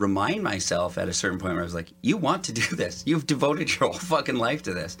to remind myself at a certain point where I was like, you want to do this. You've devoted your whole fucking life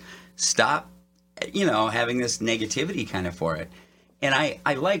to this. Stop, you know, having this negativity kind of for it. And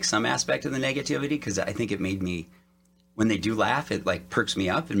I like some aspect of the negativity because I think it made me, when they do laugh, it like perks me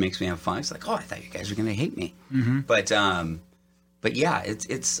up and makes me have fun. It's like, oh, I thought you guys were going to hate me. But yeah,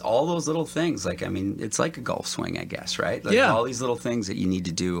 it's all those little things. Like, I mean, it's like a golf swing, I guess, right? Like all these little things that you need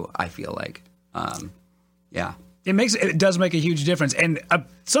to do, I feel like. Yeah. It does make a huge difference. And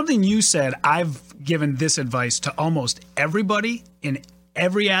something you said, I've given this advice to almost everybody in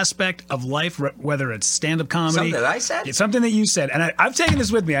every aspect of life, whether it's stand-up comedy. Something that I said? It's something that you said. And I've taken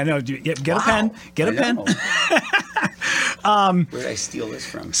this with me. I know. Get a pen. Get a pen. Where did I steal this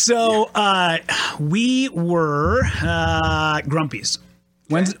from? So we were Grumpy's.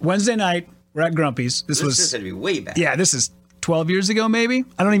 Okay. Wednesday night, we're at Grumpy's. This had to be way back. Yeah, this is 12 years ago, maybe.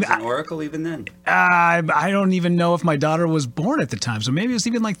 I don't even. Was it an Oracle even then? I don't even know if my daughter was born at the time, so maybe it was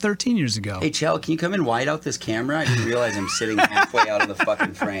even like 13 years ago. Hey, Chell, can you come and wide out this camera? I didn't realize I'm sitting halfway out of the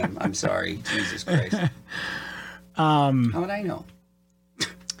fucking frame. I'm sorry. Jesus Christ. How would I know?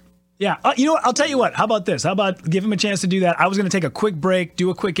 Yeah. You know what? I'll tell you what. How about this? How about give him a chance to do that? I was going to take a quick break,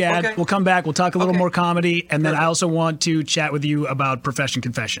 do a quick ad. Okay. We'll come back. We'll talk a little more comedy. And then I also want to chat with you about Profession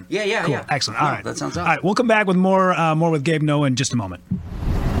Confession. Yeah. Cool. Excellent. All right. That sounds awesome. All right. We'll come back with more with Gabe Noah in just a moment.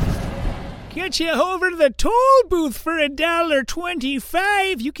 Get you over to the toll booth for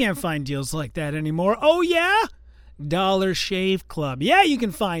 $1.25. You can't find deals like that anymore. Oh, yeah? Dollar Shave Club. Yeah, you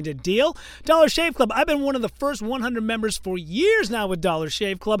can find a deal. Dollar Shave Club. I've been one of the first 100 members for years now with Dollar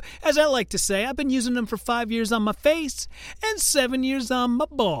Shave Club. As I like to say, I've been using them for 5 years on my face and 7 years on my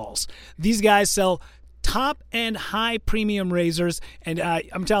balls. These guys sell top and high premium razors, and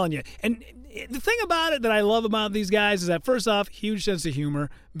I'm telling you, and the thing about it that I love about these guys is that, first off, huge sense of humor,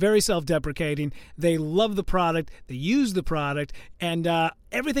 very self-deprecating. They love the product. They use the product. And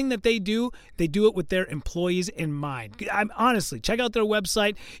everything that they do it with their employees in mind. Honestly, check out their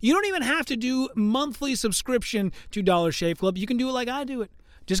website. You don't even have to do monthly subscription to Dollar Shave Club. You can do it like I do it.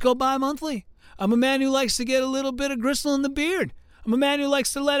 Just go buy monthly. I'm a man who likes to get a little bit of gristle in the beard. I'm a man who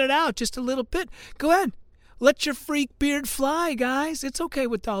likes to let it out just a little bit. Go ahead. Let your freak beard fly, guys. It's okay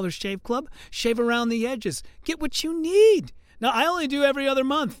with Dollar Shave Club. Shave around the edges. Get what you need. Now, I only do every other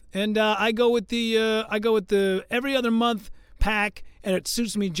month, and I go with the every other month pack, and it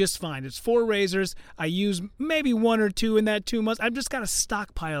suits me just fine. It's 4 razors. I use maybe 1 or 2 in that 2 months. I've just got a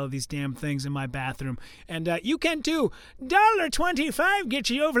stockpile of these damn things in my bathroom, and you can too. $1.25 gets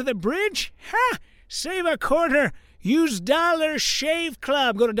you over the bridge. Ha! Save a quarter. Use Dollar Shave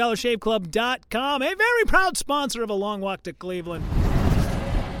Club. Go to dollarshaveclub.com. A very proud sponsor of A Long Walk to Cleveland.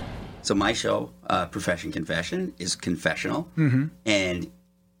 So my show, Profession Confession, is confessional. And,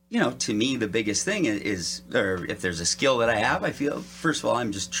 you know, to me, the biggest thing is, or if there's a skill that I have, I feel, first of all,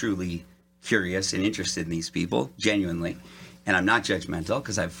 I'm just truly curious and interested in these people, genuinely. And I'm not judgmental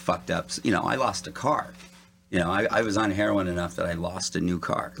because I've fucked up. You know, I lost a car. You know, I was on heroin enough that I lost a new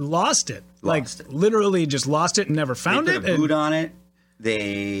car. Lost it? Literally just lost it and never found it? They put a boot on it.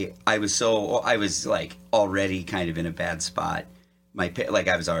 I was like already kind of in a bad spot. I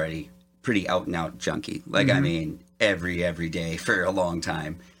was already pretty out and out junkie. I mean, every day for a long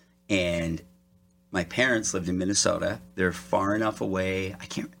time. And my parents lived in Minnesota. They're far enough away.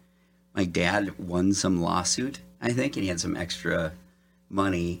 My dad won some lawsuit, I think, and he had some extra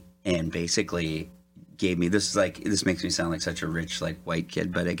money and basically gave me this makes me sound like such a rich white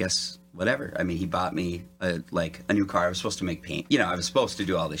kid, but I guess whatever. I mean, he bought me a new car. I was supposed to make paint. You know, I was supposed to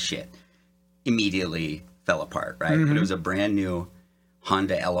do all this shit. Immediately fell apart, right? But it was a brand new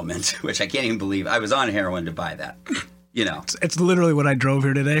Honda Element, which I can't even believe. I was on heroin to buy that. You know, it's literally what I drove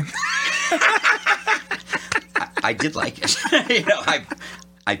here today. I did like it. You know,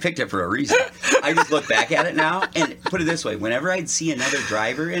 I picked it for a reason. I just look back at it now and put it this way: whenever I'd see another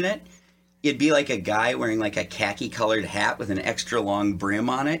driver in it, it'd be like a guy wearing like a khaki colored hat with an extra long brim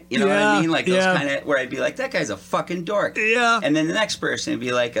on it. You know what I mean? Like those kind of, where I'd be like, that guy's a fucking dork. Yeah. And then the next person would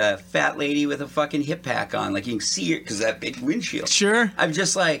be like a fat lady with a fucking hip pack on. Like you can see it because of that big windshield. Sure. I'm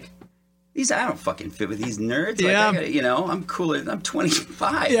just like, I don't fucking fit with these nerds. Yeah. Like, I'm cooler. I'm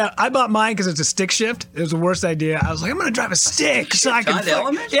 25. Yeah, I bought mine because it's a stick shift. It was the worst idea. I was like, I'm going to drive a stick so I can... Honda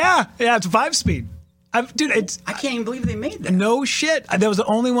Element? Yeah, it's 5-speed. Dude, I can't even believe they made that. No shit. That was the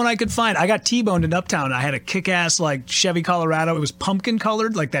only one I could find. I got T-boned in Uptown. I had a kick-ass, like, Chevy Colorado. It was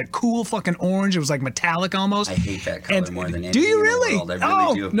pumpkin-colored, like that cool fucking orange. It was, like, metallic almost. I hate that color more than anything. Do you really? In the world. I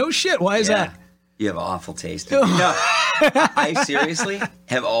really do. No shit. Why is that? You have awful taste. No, I seriously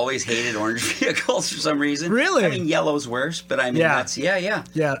have always hated orange vehicles for some reason. Really? I mean, yellow's worse, but I mean, that's, yeah.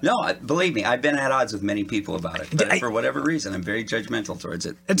 No, believe me, I've been at odds with many people about it. But for whatever reason, I'm very judgmental towards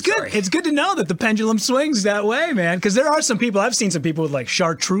it. It's good. It's good to know that the pendulum swings that way, man. Because there are some people, I've seen some people with like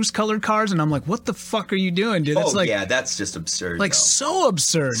chartreuse colored cars, and I'm like, what the fuck are you doing, dude? That's That's just absurd. Like, so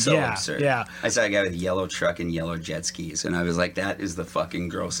absurd. So absurd. Yeah. I saw a guy with a yellow truck and yellow jet skis, and I was like, that is the fucking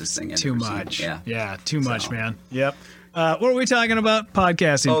grossest thing I've ever much. seen. Yeah, too much, man. Yep. What were we talking about?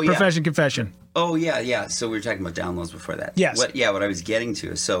 Podcasting. Profession confession. Oh, yeah. So we were talking about downloads before that. Yes. What I was getting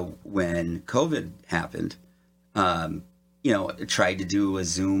to is, so when COVID happened, I tried to do a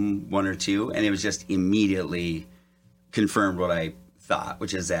Zoom 1 or 2, and it was just immediately confirmed what I thought,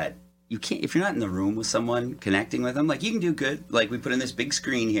 which is that you can't, if you're not in the room with someone, connecting with them, like you can do good. Like we put in this big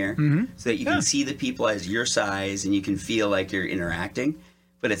screen here so that you can see the people as your size and you can feel like you're interacting.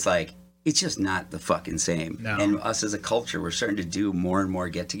 But it's like, it's just not the fucking same. No. And us as a culture, we're starting to do more and more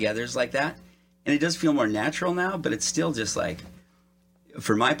get-togethers like that. And it does feel more natural now, but it's still just like,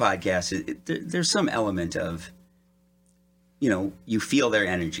 for my podcast, there's some element of, you feel their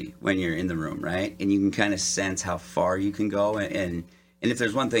energy when you're in the room, right? And you can kind of sense how far you can go. And if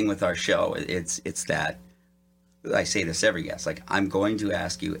there's one thing with our show, it's that, I say this every guest, like, I'm going to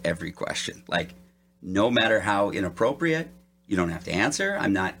ask you every question. Like, no matter how inappropriate, you don't have to answer.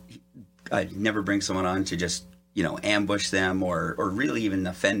 I'd never bring someone on to just, ambush them or really even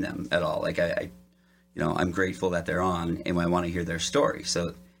offend them at all. Like I'm grateful that they're on and I want to hear their story.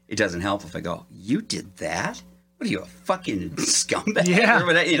 So it doesn't help if I go, you did that? What are you, a fucking scumbag? Yeah. Or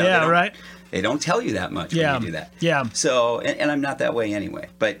whatever? Right. They don't tell you that much when you do that. Yeah. So, and I'm not that way anyway.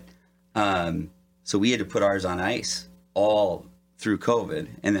 But, so we had to put ours on ice all through COVID.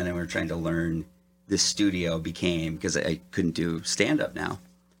 And then we were trying to learn this studio because I couldn't do stand-up now.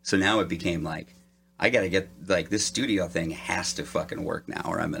 So now it became like, I got to get, like, this studio thing has to fucking work now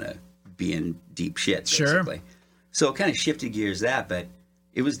or I'm going to be in deep shit, basically. Sure. So it kind of shifted gears but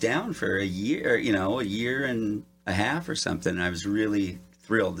it was down for a year and a half or something. And I was really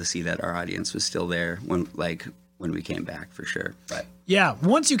thrilled to see that our audience was still there when we came back, for sure. But yeah,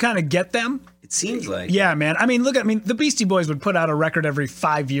 once you kind of get them, it seems like, yeah, man. I mean, the Beastie Boys would put out a record every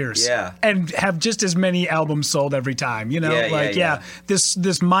 5 years, and have just as many albums sold every time. This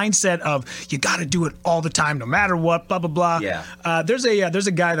mindset of you got to do it all the time, no matter what, blah blah blah. Yeah. There's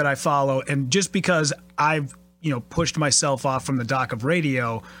a guy that I follow, and just because I've pushed myself off from the dock of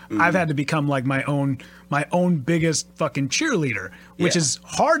radio, I've had to become like my own biggest fucking cheerleader, which is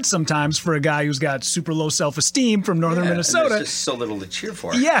hard sometimes for a guy who's got super low self-esteem from northern Minnesota. There's just so little to cheer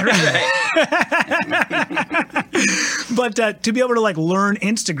for. Yeah, right. But to be able to like learn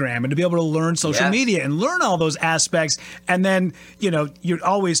Instagram and to be able to learn social media and learn all those aspects, and then you're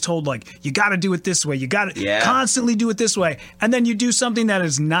always told like you got to do it this way, you got to constantly do it this way, and then you do something that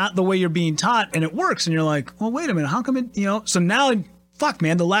is not the way you're being taught, and it works, and you're like, well, wait a minute, how come it? So now. Fuck,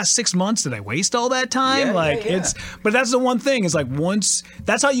 man, the last 6 months, did I waste all that time? But that's the one thing is like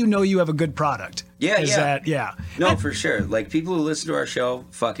that's how you have a good product. No, for sure. Like people who listen to our show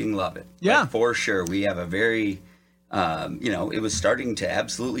fucking love it. Yeah. Like, for sure. We have a very, it was starting to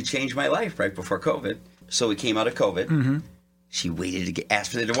absolutely change my life right before COVID. So we came out of COVID. Mm-hmm. She waited to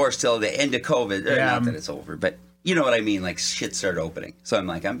ask for the divorce till the end of COVID. Not that it's over, but you know what I mean? Like shit started opening. So I'm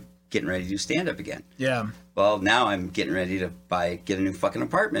like, I'm getting ready to do stand-up again. Yeah. Well, now I'm getting ready to get a new fucking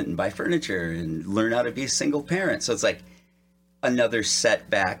apartment and buy furniture and learn how to be a single parent. So it's like another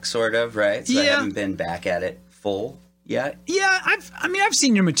setback, sort of, right? So I haven't been back at it full yet. Yeah, I've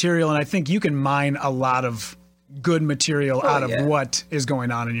seen your material, and I think you can mine a lot of good material out of what is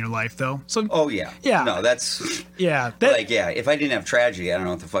going on in your life, though. So, yeah. No, that's if I didn't have tragedy, I don't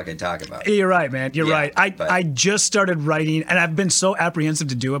know what the fuck I'd talk about. You're right, man. You're right. I just started writing, and I've been so apprehensive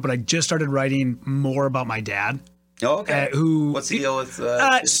to do it, but I just started writing more about my dad. Oh, okay. What's the deal with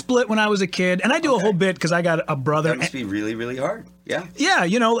split when I was a kid, and I do a whole bit because I got a brother. That must be really, really hard. Yeah. Yeah,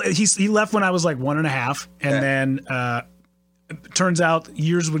 he left when I was like 1.5, and then turns out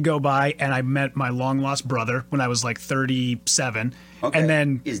years would go by, and I met my long-lost brother when I was like 37. Okay. And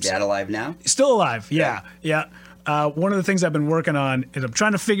then Is Dad alive now? Still alive, yeah. One of the things I've been working on is I'm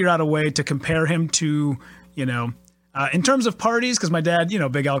trying to figure out a way to compare him to, in terms of parties, because my dad,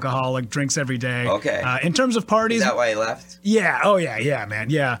 big alcoholic, drinks every day. Okay. In terms of parties. Is that why he left? Yeah. Oh, yeah, man.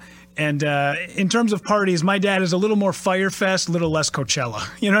 Yeah. And in terms of parties, my dad is a little more Firefest, a little less Coachella.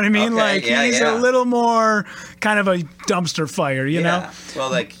 You know what I mean? Okay, he's a little more kind of a dumpster fire, you know?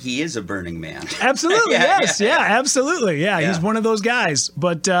 Well, he is a Burning Man. Absolutely, yes. Absolutely. Yeah, he's Yeah. one of those guys.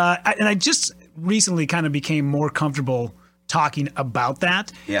 But, I just recently kind of became more comfortable talking about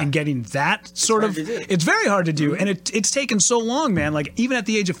that and getting that sort of, it's very hard to do. And it's taken so long, man. Like even at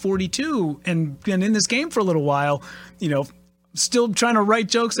the age of 42 and been in this game for a little while, still trying to write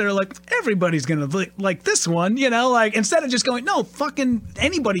jokes that are like, everybody's going to like this one, instead of just going, no, fucking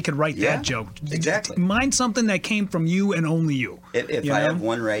anybody could write that joke. Exactly. Mind something that came from you and only you. If I have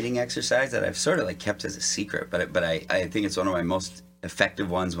one writing exercise that I've sort of kept as a secret, but I think it's one of my most effective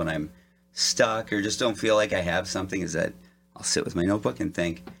ones when I'm stuck or just don't feel like I have something, is that I'll sit with my notebook and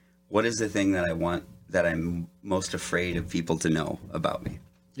think, what is the thing that I want, that I'm most afraid of people to know about me?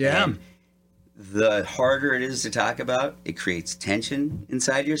 Yeah. And the harder it is to talk about, it creates tension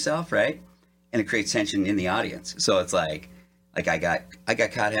inside yourself, right? And it creates tension in the audience. So it's like I got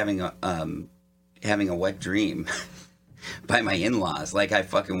caught having a wet dream by my in-laws. I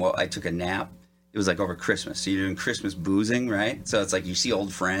took a nap. It was over Christmas. So you're doing Christmas boozing, right? So it's you see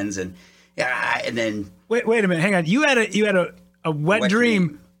old friends and then wait a minute, hang on. You had a wet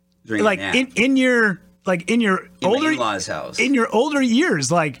dream during a nap. in your older my in-laws' house. In your older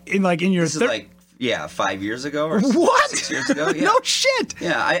years, in your this is 5 years ago or what? 6 years ago. Yeah. No shit.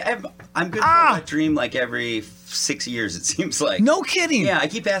 Yeah, I'm good for a dream every 6 years, it seems like. No kidding. Yeah, I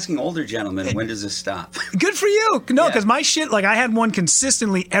keep asking older gentlemen, when does this stop? Good for you. No, because my shit, I had one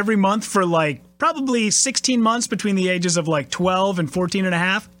consistently every month for probably 16 months between the ages of 12 and 14 and a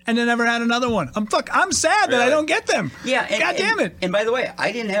half, and then never had another one. I'm sad that I don't get them. Yeah. God damn it. And by the way,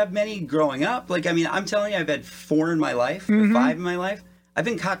 I didn't have many growing up. I'm telling you, I've had 4 in my life, or 5 in my life. I've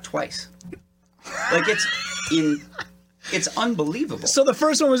been caught twice. It's unbelievable. So the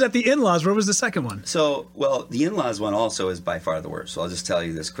first one was at the in-laws. Where was the second one? So, the in-laws one also is by far the worst. So I'll just tell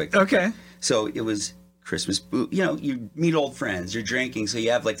you this quickly. Okay. So it was Christmas, you meet old friends, you're drinking. So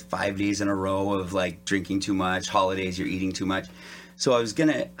you have 5 days in a row of drinking too much, holidays, you're eating too much. So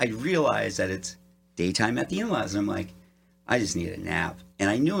I realized that it's daytime at the in-laws. And I'm I just need a nap. And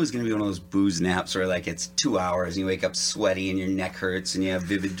I knew it was going to be one of those booze naps where it's 2 hours and you wake up sweaty and your neck hurts and you have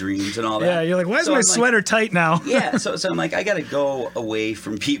vivid dreams and all that. Yeah, you're why is my sweater tight now? Yeah, so I'm I got to go away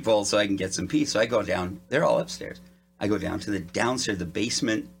from people so I can get some peace. So I go down. They're all upstairs. I go down to the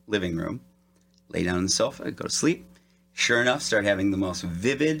basement living room, lay down on the sofa, go to sleep. Sure enough, start having the most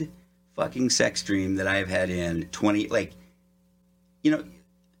vivid fucking sex dream that I've had in 20, you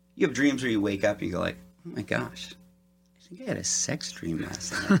have dreams where you wake up and you go oh my gosh. I think I had a sex dream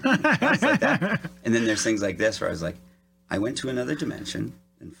last night. And then there's things like this where I was I went to another dimension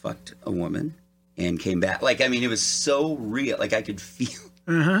and fucked a woman and came back. It was so real. I could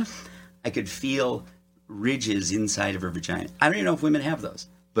feel ridges inside of her vagina. I don't even know if women have those,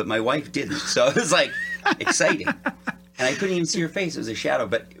 but my wife didn't. So it was exciting. And I couldn't even see her face. It was a shadow.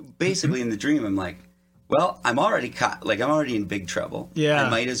 But basically in the dream, I'm I'm already caught. I'm already in big trouble. Yeah. I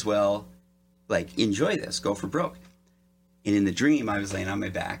might as well enjoy this, go for broke. And in the dream, I was laying on my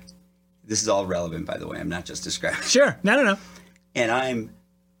back. This is all relevant, by the way. I'm not just describing. Sure. No. And I'm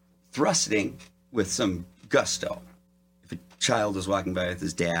thrusting with some gusto. If a child was walking by with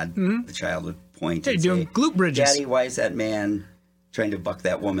his dad, the child would point and doing say, glute bridges. Daddy, why is that man trying to buck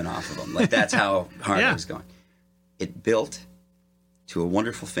that woman off of him? That's how hard I was going. It built to a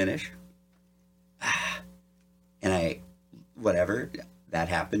wonderful finish. And that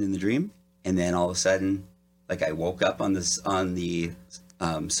happened in the dream. And then all of a sudden, I woke up on the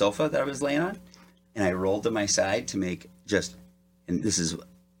sofa that I was laying on, and I rolled to my side to make and this is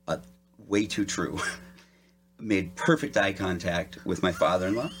way too true, made perfect eye contact with my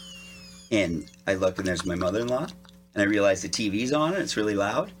father-in-law, and I look and there's my mother-in-law, and I realize the TV's on and it's really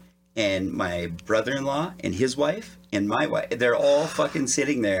loud, and my brother-in-law and his wife and my wife, they're all fucking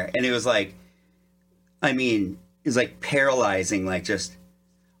sitting there, and it was it was paralyzing, just,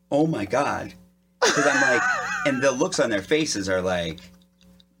 oh my God. Because I'm and the looks on their faces are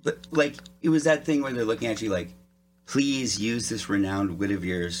it was that thing where they're looking at you please use this renowned wit of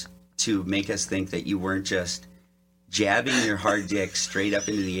yours to make us think that you weren't just jabbing your hard dick straight up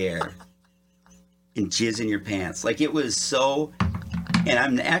into the air and jizz in your pants. It was so And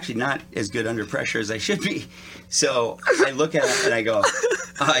I'm actually not as good under pressure as I should be. So I look at it and I go,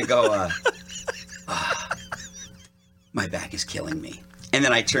 my back is killing me. And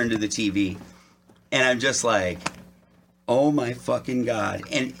then I turn to the TV and I'm just like, oh my fucking God.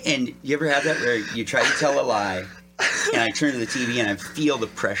 And you ever have that where you try to tell a lie and I turn to the TV and I feel the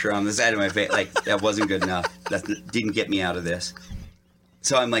pressure on the side of my face? Like, that wasn't good enough. That didn't get me out of this.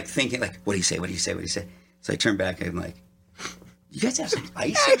 So I'm like thinking, like, what do you say? What do you say? What do you say? So I turn back and I'm like, you guys have some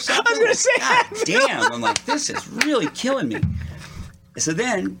ice or something? I was going to say God damn. I'm like, this is really killing me. So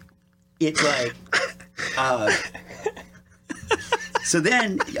then it's like, so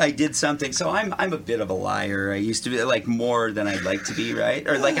then I did something. So I'm a bit of a liar. I used to be like more than I'd like to be, right?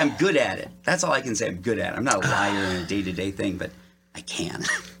 Or like I'm good at it. That's all I can say. I'm good at it. I'm not a liar in a day-to-day thing, but I can.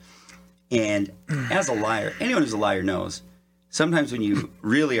 And as a liar, anyone who's a liar knows, sometimes when you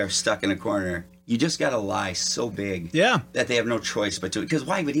really are stuck in a corner, you just got to lie so big that they have no choice but to. Because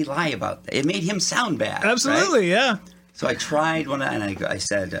why would he lie about that? It made him sound bad. Absolutely, right? yeah. So I tried one night, and I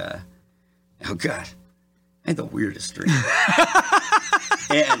said, oh, God, I had the weirdest dream.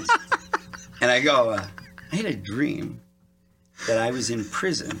 and I go, I had a dream that I was in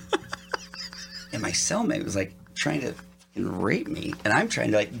prison, and my cellmate was, like, trying to rape me, and I'm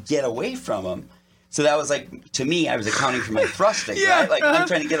trying to, like, get away from him. So that was like, to me, I was accounting for my thrusting, right? Like, I'm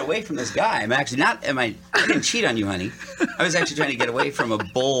trying to get away from this guy. I'm actually not, I didn't cheat on you, honey. I was actually trying to get away from a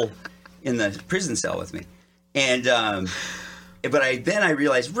bull in the prison cell with me. And, but then I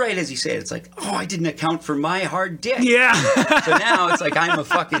realized, right as you say it, it's like, oh, I didn't account for my hard dick. Yeah. So now it's like I'm a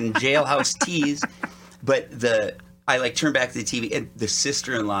fucking jailhouse tease. But I like turn back to the TV and the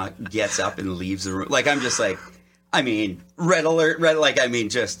sister-in-law gets up and leaves the room. Like, I'm just like, I mean, red alert,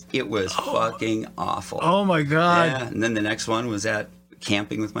 it was fucking awful. Oh, my God. Yeah, and then the next one was at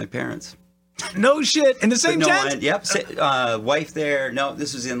camping with my parents. No shit. In the same tent? Yep. Wife there. No,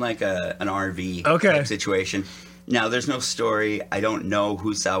 this was in like an RV type situation. Now, there's no story. I don't know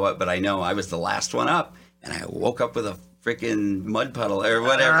who saw what, but I know I was the last one up, and I woke up with a freaking mud puddle or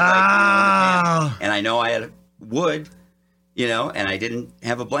whatever. And I know I had wood. And I didn't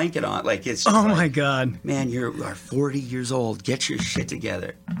have a blanket on. Like, it's just my God. Man, you are 40 years old. Get your shit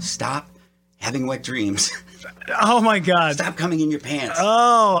together. Stop having wet dreams. Oh, my God. Stop coming in your pants.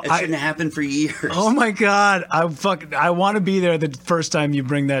 Oh. It shouldn't happen for years. Oh, my God. I want to be there the first time you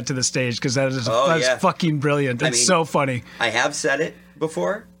bring that to the stage because that's fucking brilliant. It's so funny. I have said it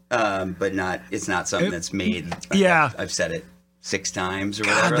before, but it's not something that's made. Yeah. I've said it 6 times or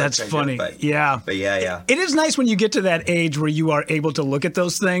whatever. God, that's funny. But yeah. It is nice when you get to that age where you are able to look at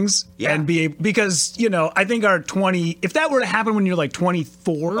those things and because, I think if that were to happen when you're like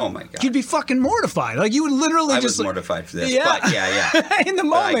 24, oh my God, you'd be fucking mortified. Like you would literally I was mortified for this. Yeah. But yeah. In the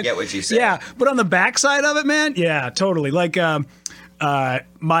moment. But I get what you said. Yeah. But on the backside of it, man, yeah, totally. Like,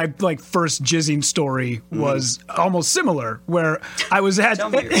 my first jizzing story was almost similar where I was at.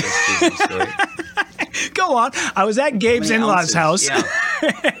 Tell me your first jizzing story. Go on. I was at Gabe's in-laws' house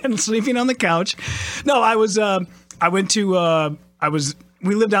and sleeping on the couch. No,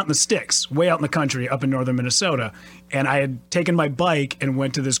 we lived out in the sticks, way out in the country, up in northern Minnesota. And I had taken my bike and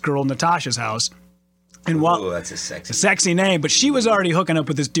went to this girl, Natasha's house. And that's a sexy name, but she was already hooking up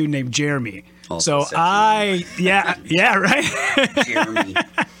with this dude named Jeremy. Also so right. Jeremy.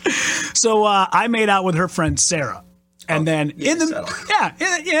 So I made out with her friend Sarah. And then it is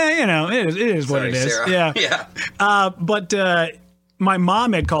what it is. Sarah. Yeah. But my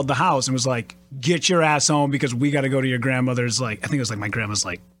mom had called the house and was like, "Get your ass home because we got to go to your grandmother's." I think it was like my grandma's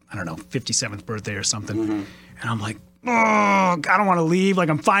 57th birthday or something. Mm-hmm. And I'm like, oh, I don't want to leave. Like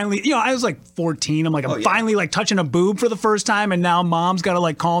I'm finally, I was like 14. I'm like, I'm finally touching a boob for the first time, and now mom's got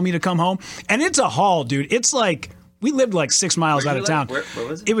to call me to come home. And it's a haul, dude. It's like. We lived 6 miles out of town. Where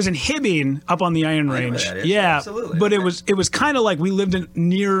was it? It was in Hibbing, up on the Iron Range. Yeah, absolutely. But it was kind of like we lived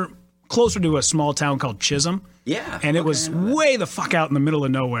closer to a small town called Chisholm. Yeah, and it was way the fuck out in the middle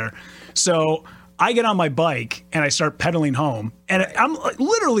of nowhere. So I get on my bike and I start pedaling home, and I'm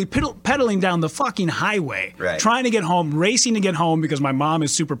literally pedaling down the fucking highway, trying to get home, racing to get home because my mom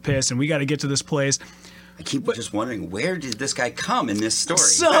is super pissed, and we got to get to this place. I keep just wondering, where did this guy come in this story?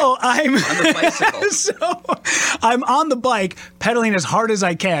 So I'm on the bicycle. So I'm on the bike, pedaling as hard as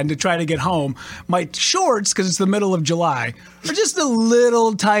I can to try to get home. My shorts, because it's the middle of July, are just a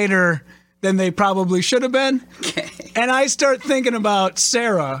little tighter than they probably should have been. Okay. And I start thinking about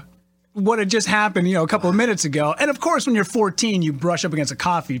Sarah what had just happened, a couple of minutes ago. And of course, when you're 14, you brush up against a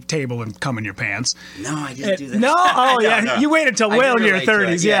coffee table and come in your pants. No, I didn't do that. No? Oh, No, yeah. no. You waited till well in your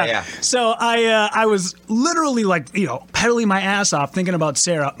 30s. Yeah. So I was literally pedaling my ass off thinking about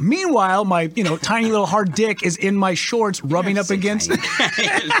Sarah. Meanwhile, my, tiny little hard dick is in my shorts rubbing up against.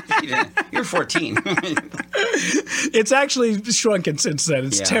 You're 14. It's actually shrunken since then.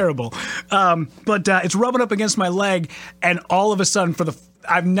 It's terrible. But it's rubbing up against my leg, and all of a sudden,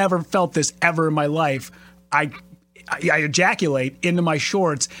 I've never felt this ever in my life. I ejaculate into my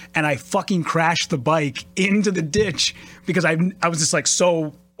shorts, and I fucking crash the bike into the ditch because I was just like,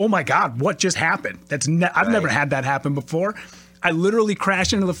 so, oh my God, what just happened? I've never had that happen before. I literally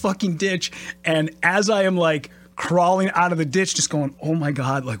crashed into the fucking ditch, and as I am like crawling out of the ditch, just going, oh my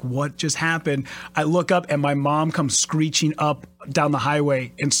God, like what just happened? I look up, and my mom comes screeching up down the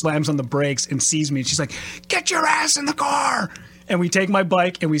highway and slams on the brakes and sees me, and she's like, get your ass in the car. And we take my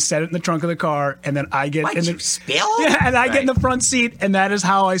bike and we set it in the trunk of the car, and then I get What, you spill? Yeah, and I get in the front seat, and that is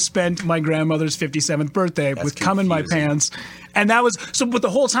how I spent my grandmother's 57th birthday with cum in my pants. And that was but the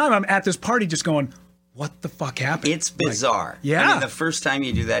whole time I'm at this party just going, what the fuck happened? It's bizarre. Yeah. I mean, the first time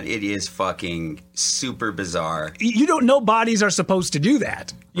you do that, it is fucking super bizarre. You don't know bodies are supposed to do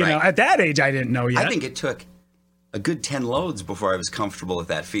that. You know, at that age I didn't know yet. I think it took a good 10 loads before I was comfortable with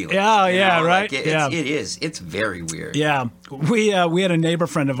that feeling. Yeah, right? Like it is. It's very weird. Yeah. We had a neighbor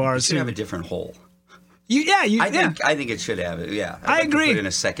friend of ours It should who have a different hole. I think it should have it. Yeah, I like agree. To put in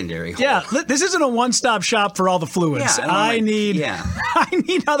a secondary hole. Yeah, this isn't a one-stop shop for all the fluids. Yeah, I need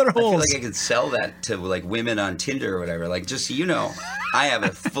other holes. I feel like I could sell that to like women on Tinder or whatever. Like, just so you know, I have a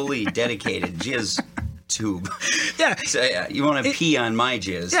fully dedicated jizz tube. Yeah. So you want to pee on my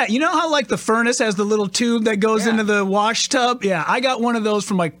jizz? Yeah, you know how like the furnace has the little tube that goes into the wash tub? Yeah, I got one of those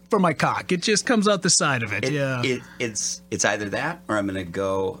for my cock. It just comes out the side of it. It's either that or I'm gonna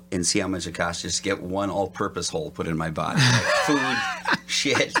go and see how much it costs just to get one all-purpose hole put in my body. Like food,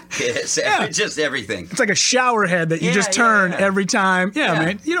 shit, piss, just everything. It's like a shower head that you just turn every time. Yeah,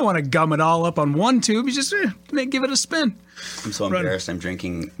 man. You don't want to gum it all up on one tube. You just give it a spin. I'm so embarrassed. I'm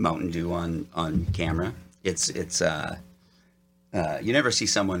drinking Mountain Dew on camera. It's you never see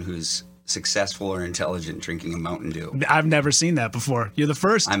someone who's successful or intelligent drinking a Mountain Dew. I've never seen that before. You're the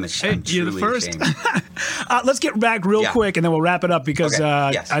first. I'm you're the first. ashamed. Let's get back real quick, and then we'll wrap it up because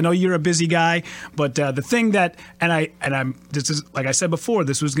I know you're a busy guy. But the thing that this is like I said before,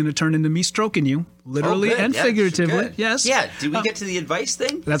 this was going to turn into me stroking you, literally and figuratively. Yes. Yeah. Did we get to the advice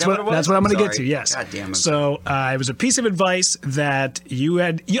thing? That's what I'm going to get to. Yes. God damn it. So it was a piece of advice that you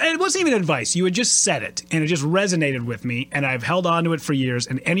had. It wasn't even advice. You had just said it, and it just resonated with me, and I've held on to it for years.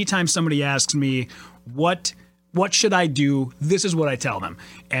 And anytime somebody asks me what should I do, this is what I tell them.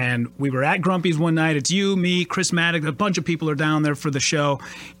 And we were at Grumpy's one night. It's you, me, Chris Maddox, a bunch of people are down there for the show.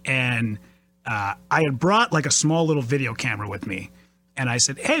 And I had brought like a small little video camera with me. And I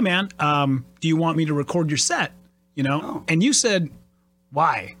said, hey, man, do you want me to record your set? And you said,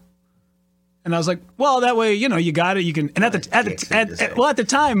 why? And I was like, well, that way, you got it. You can. And at the time,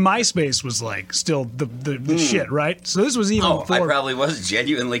 MySpace was like still the shit, right? So this was even before. I probably was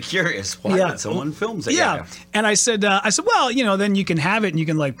genuinely curious. Why did someone film it? Yeah. And I said, well, then you can have it and you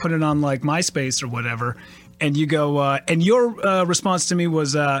can like put it on like MySpace or whatever. And you go, and your response to me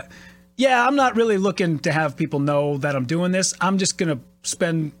was, yeah, I'm not really looking to have people know that I'm doing this. I'm just gonna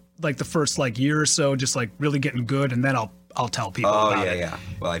spend like the first like year or so just like really getting good, and then I'll tell people about it. Yeah.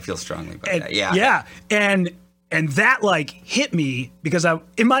 Well, I feel strongly about that. Yeah. Yeah. And that like hit me because at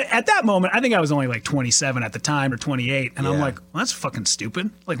that moment, I think I was only like 27 at the time or 28. And I'm like, well, that's fucking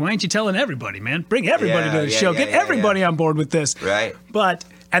stupid. Like, why aren't you telling everybody, man? Bring everybody to the show. Get everybody on board with this. Right.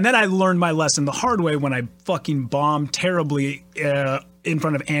 And then I learned my lesson the hard way when I fucking bombed terribly in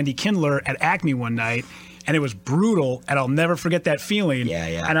front of Andy Kindler at Acme one night. And it was brutal. And I'll never forget that feeling.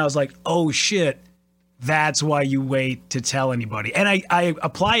 Yeah. And I was like, oh shit. That's why you wait to tell anybody. And I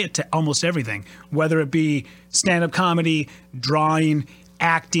apply it to almost everything, whether it be stand-up comedy, drawing,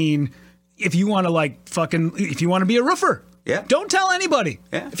 acting. If you want to if you want to be a roofer, don't tell anybody.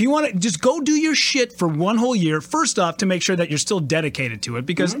 Yeah. If you want to, just go do your shit for one whole year, first off, to make sure that you're still dedicated to it.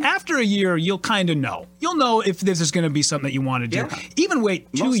 Because after a year, you'll kind of know. You'll know if this is going to be something that you want to do. Yeah. Even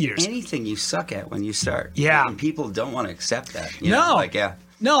wait 2 years. Anything you suck at when you start. Yeah. And people don't want to accept that. No.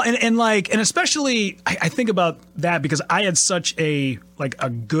 No, and especially I think about that because I had such a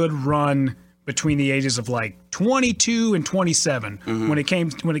good run between the ages of like 22 and 27 when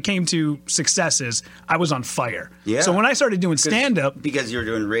it came to successes. I was on fire. Yeah. So when I started doing stand up, because you were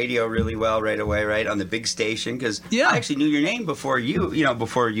doing radio really well right away, right on the big station. Because I actually knew your name before you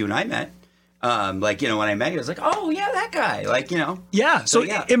and I met. Like, you know, when I met you, I was like, oh, yeah, that guy. Like, you know. Yeah. So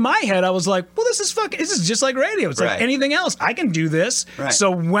in my head, I was like, well, this is just like radio. It's like anything else. I can do this. Right.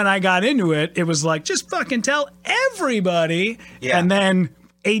 So when I got into it, it was like, just fucking tell everybody. Yeah. And then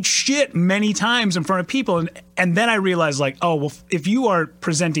ate shit many times in front of people. And then I realized, like, oh, well, if you are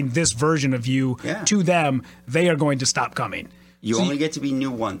presenting this version of you to them, they are going to stop coming. You only get to be new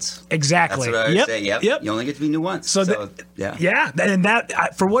once. Exactly. That's what I would say. Yep. You only get to be new once. Yeah. And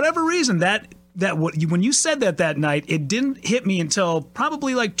that, for whatever reason, when you said that night, it didn't hit me until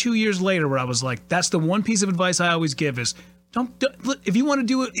probably like 2 years later, where I was like, that's the one piece of advice I always give is, don't if you want to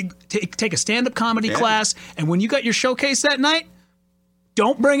do it, take a stand-up comedy class, and when you got your showcase that night,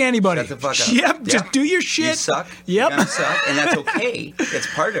 don't bring anybody. Shut the fuck up. Yep, just do your shit. You suck. Yep. You're gonna suck, and that's okay.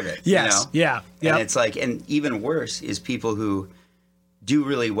 It's part of it. Yes. You know? Yeah. Yep. And it's like, and even worse is people who do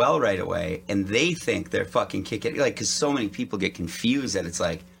really well right away, and they think they're fucking kicking. Like, because so many people get confused that it's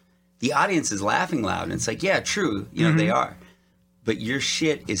like the audience is laughing loud, and it's like, yeah, true, you know, they are, but your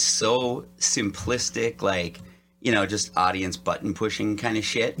shit is so simplistic, like, you know, just audience button pushing kind of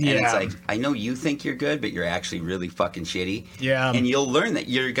shit. And it's like, I know you think you're good, but you're actually really fucking shitty. Yeah. And you'll learn that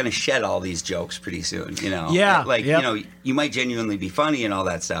you're going to shed all these jokes pretty soon, you know? Yeah. Like, you know, you might genuinely be funny and all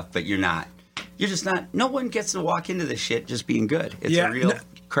that stuff, but you're not. You're just not. No one gets to walk into this shit just being good. It's a real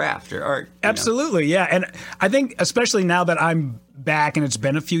craft or art. Absolutely. Yeah. And I think, especially now that I'm back and it's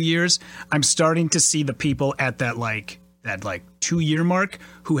been a few years, I'm starting to see the people at that 2-year mark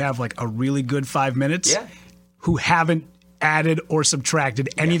who have like a really good 5 minutes. Yeah. Who haven't added or subtracted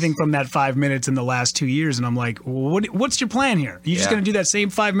anything from that 5 minutes in the last 2 years. And I'm like, what's your plan here? Are you just going to do that same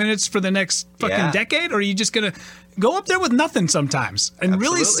 5 minutes for the next fucking decade? Or are you just going to go up there with nothing sometimes and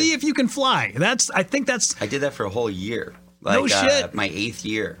really see if you can fly? I did that for a whole year. Like, no shit. My 8th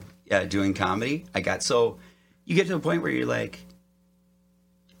year doing comedy. You get to a point where you're like,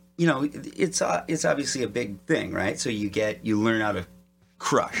 you know, it's obviously a big thing, right? So you learn how to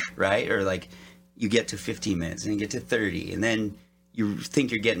crush, right? Or like, you get to 15 minutes and you get to 30 and then you think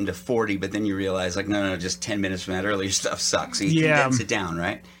you're getting to 40, but then you realize like, no, just 10 minutes from that earlier stuff sucks. So you condense it down,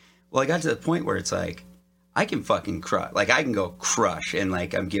 right? Well, I got to the point where it's like, I can fucking crush. Like I can go crush and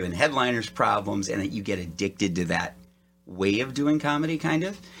like I'm giving headliners problems and you get addicted to that way of doing comedy kind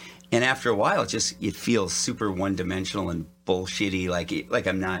of. And after a while, it feels super one-dimensional and bullshitty. Like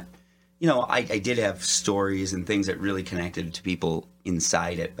I'm not, you know, I did have stories and things that really connected to people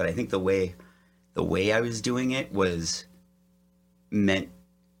inside it. But I think the way I was doing it was meant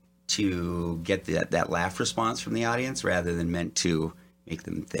to get that laugh response from the audience rather than meant to make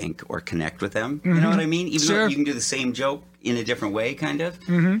them think or connect with them. You know what I mean? Even though you can do the same joke in a different way, kind of.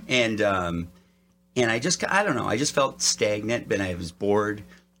 And I don't know. I just felt stagnant, but I was bored.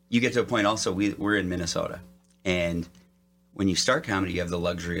 You get to a point also, we're in Minnesota. And when you start comedy, you have the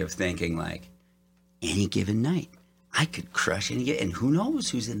luxury of thinking like, any given night, I could crush and who knows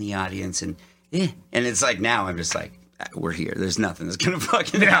who's in the audience and it's like now I'm just like, we're here. There's nothing that's gonna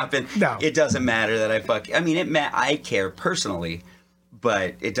fucking happen. No. It doesn't matter that I care personally,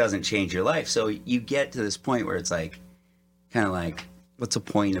 but it doesn't change your life. So you get to this point where it's like, kind of like, what's the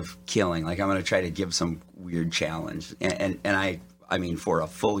point of killing? Like I'm gonna try to give some weird challenge, and I mean for a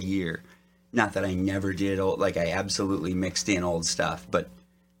full year, not that I never did like I absolutely mixed in old stuff, but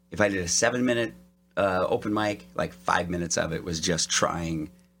if I did a 7-minute open mic, like 5 minutes of it was just trying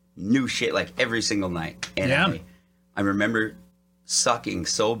new shit like every single night. And I remember sucking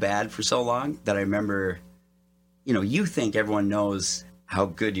so bad for so long that I remember, you know, you think everyone knows how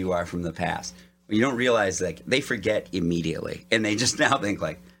good you are from the past. But you don't realize like they forget immediately. And they just now think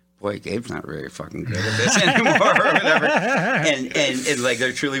like, boy, Gabe's not very fucking good at this anymore or whatever. And like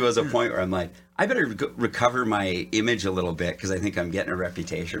there truly was a point where I'm like, I better recover my image a little bit because I think I'm getting a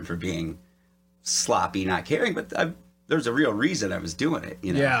reputation for being sloppy, not caring. But there's a real reason I was doing it,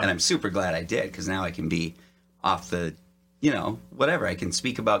 you know, and I'm super glad I did because now I can be off the, you know, whatever. I can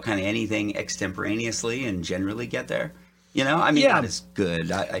speak about kind of anything extemporaneously and generally get there. You know, I mean, not as good.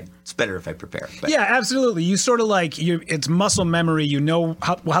 It's better if I prepare. But. Yeah, absolutely. You sort of like, it's muscle memory. You know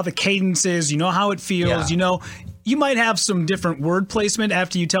how the cadence is. You know how it feels. Yeah. You know, you might have some different word placement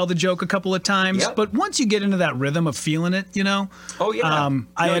after you tell the joke a couple of times. Yep. But once you get into that rhythm of feeling it, you know. Oh, yeah.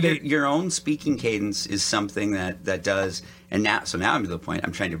 Your own speaking cadence is something that does. And now I'm to the point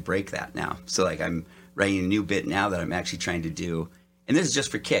I'm trying to break that now. So, like, I'm writing a new bit now that I'm actually trying to do. And this is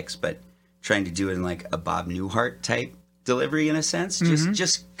just for kicks, but trying to do it in, like, a Bob Newhart type delivery in a sense,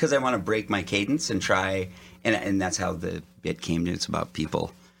 just because I want to break my cadence and try, and that's how the bit came to. It's about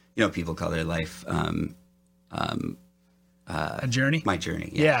people, you know, people call their life a journey. My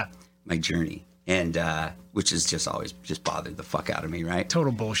journey, yeah, my journey, and which is just always just bothered the fuck out of me, right?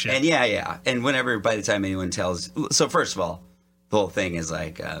 Total bullshit. And yeah. And whenever, by the time anyone tells, so first of all, the whole thing is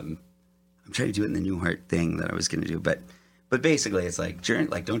like, I'm trying to do it in the Newhart thing that I was going to do, but basically it's like,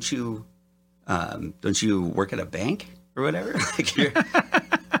 don't you work at a bank or whatever? Like,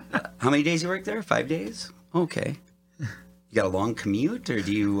 how many days you work there? 5 days? Okay. You got a long commute, or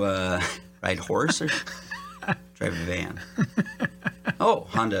do you ride horse or drive a van? Oh,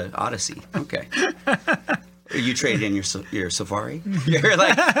 Honda Odyssey. Okay. You trade in your Safari? You're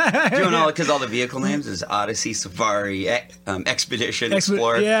like doing all, because all the vehicle names is Odyssey, Safari, Expedition,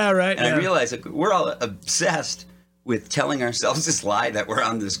 Explorer. Yeah, right. And I realize that we're all obsessed with telling ourselves this lie that we're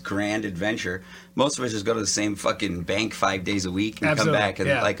on this grand adventure. Most of us just go to the same fucking bank 5 days a week and come back and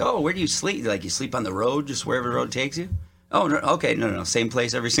like, oh, where do you sleep? Like, you sleep on the road, just wherever the road takes you? Oh, no, okay, no, same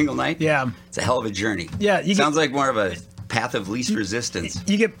place every single night? Yeah. It's a hell of a journey. Yeah. Sounds like more of a path of least resistance.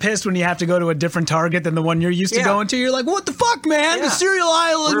 You get pissed when you have to go to a different Target than the one you're used to going to. You're like, what the fuck, man? Yeah. The cereal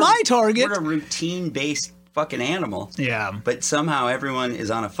aisle is my Target. We're a routine-based fucking animal. Yeah. But somehow everyone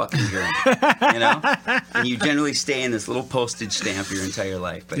is on a fucking journey, you know? And you generally stay in this little postage stamp your entire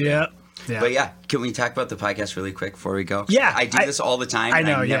life. But yeah. But yeah, can we talk about the podcast really quick before we go? Yeah. I do this all the time. I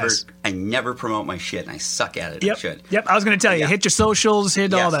know, I never promote my shit, and I suck at it. Yep. I should. Yep, I was going to tell you, hit your socials,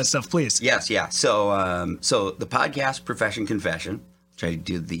 hit all that stuff, please. Yes, yeah. So the podcast, Profession Confession, try to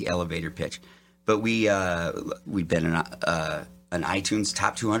do the elevator pitch. But we've been an iTunes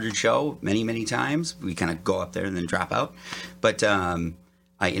Top 200 show many, many times. We kind of go up there and then drop out. But I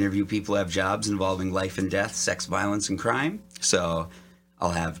interview people who have jobs involving life and death, sex, violence, and crime. So I'll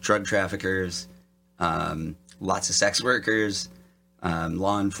have drug traffickers, lots of sex workers,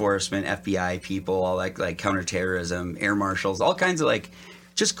 law enforcement, FBI people, all like counterterrorism, air marshals, all kinds of like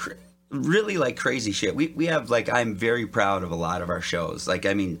just really like crazy shit. We have like, I'm very proud of a lot of our shows. Like,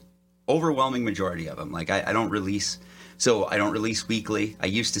 I mean, overwhelming majority of them. Like I don't release weekly. I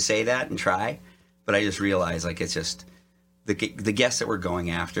used to say that and try, but I just realized like it's just the guests that we're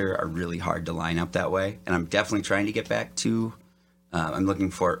going after are really hard to line up that way. And I'm definitely trying to get back to. I'm looking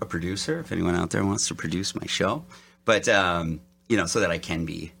for a producer, if anyone out there wants to produce my show. But, so that I can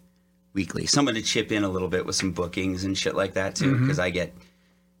be weekly. Someone to chip in a little bit with some bookings and shit like that, too. Because I get,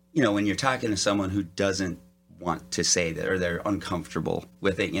 when you're talking to someone who doesn't want to say that or they're uncomfortable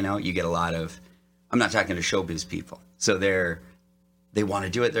with it, you get a lot of, I'm not talking to showbiz people. So they want to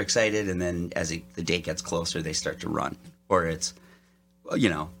do it, they're excited, and then as the date gets closer, they start to run. Or it's,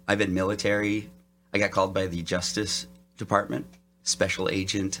 I've been military. I got called by the Justice Department. Special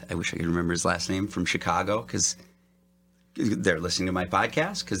agent, I wish I could remember his last name, from Chicago, because they're listening to my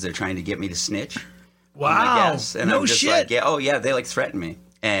podcast because they're trying to get me to snitch. Wow. And no I'm just shit. Like, they like threaten me.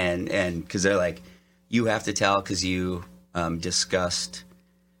 And because they're like, you have to tell because you discussed.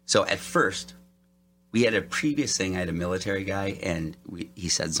 So at first, we had a previous thing. I had a military guy, and he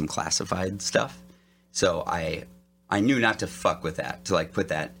said some classified stuff. So I knew not to fuck with that, to like put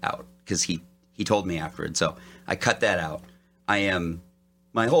that out, because he told me afterwards. So I cut that out.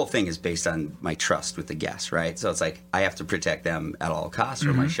 My whole thing is based on my trust with the guests, right? So it's like, I have to protect them at all costs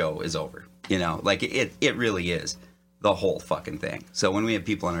or my show is over. Like it really is the whole fucking thing. So when we have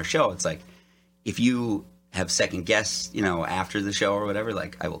people on our show, it's like, if you have second guests, after the show or whatever,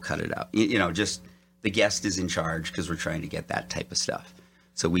 like I will cut it out. Just the guest is in charge because we're trying to get that type of stuff.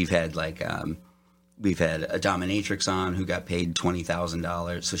 So we've had a dominatrix on who got paid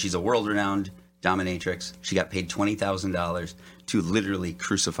 $20,000. So she's a world-renowned dominatrix. She got paid $20,000 to literally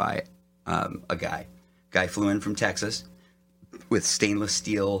crucify a guy. Guy flew in from Texas with stainless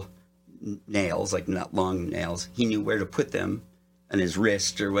steel nails, like not long nails. He knew where to put them on his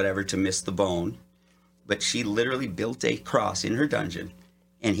wrist or whatever to miss the bone. But she literally built a cross in her dungeon,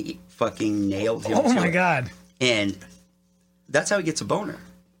 and he fucking nailed him. Oh my God. And that's how he gets a boner.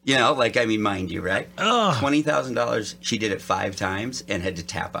 Mind you, right? $20,000. She did it 5 times and had to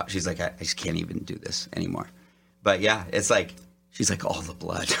tap out. She's like, I just can't even do this anymore. But yeah, it's like, she's like, all the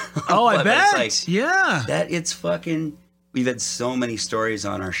blood. Oh, I bet. It's like, yeah. It's fucking, we've had so many stories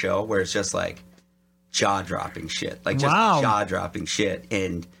on our show where it's just like jaw-dropping shit. Like just jaw-dropping shit.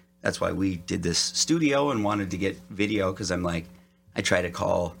 And that's why we did this studio and wanted to get video, because I'm like, I try to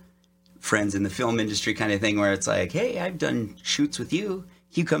call friends in the film industry kind of thing where it's like, hey, I've done shoots with you.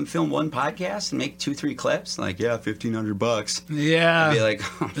 You come film one podcast and make 2-3 clips? Like, yeah, $1,500. Yeah. I'd be like,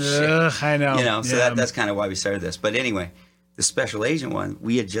 oh, shit. I know. So that's kind of why we started this. But anyway, the special agent one,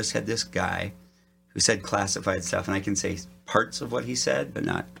 we had just had this guy who said classified stuff, and I can say parts of what he said, but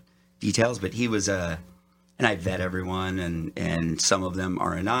not details. But he was and I vet everyone, and some of them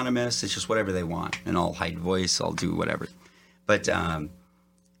are anonymous. It's just whatever they want. And I'll hide voice, I'll do whatever. But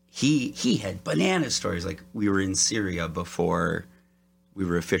he had banana stories. Like, we were in Syria before we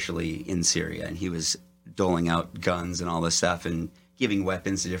were officially in Syria, and he was doling out guns and all this stuff and giving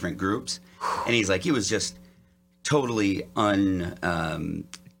weapons to different groups. And he's like, he was just totally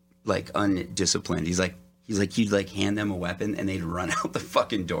undisciplined. He's like, you'd like hand them a weapon and they'd run out the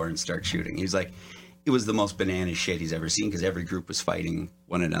fucking door and start shooting. He's like, it was the most banana shit he's ever seen because every group was fighting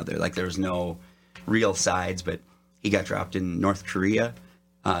one another. Like, there was no real sides, but he got dropped in North Korea,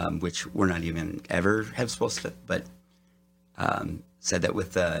 which we're not even ever have supposed to, but said that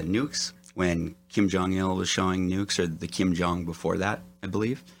with nukes, when Kim Jong-il was showing nukes, or the Kim Jong before that, I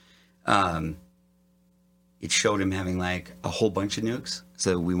believe, it showed him having like a whole bunch of nukes.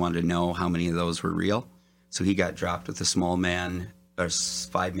 So we wanted to know how many of those were real. So he got dropped with a small man or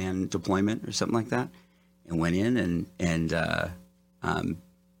 5-man deployment or something like that, and went in and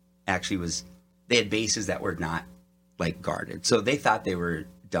actually they had bases that were not like guarded. So they thought they were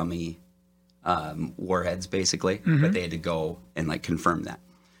dummy warheads basically, but they had to go and like confirm that.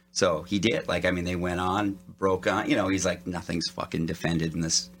 So he did. Like, I mean, they went on, broke on, he's like, nothing's fucking defended in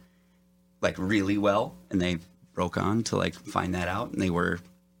this like really well. And they broke on to like find that out, and they were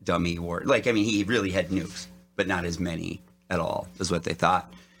dummy war. Like, I mean, he really had nukes, but not as many at all as what they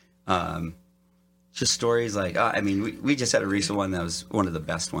thought. Just stories like, I mean, we just had a recent one that was one of the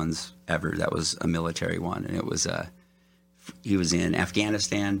best ones ever. That was a military one. And it was, he was in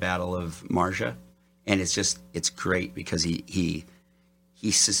Afghanistan, Battle of Marja. And it's great because he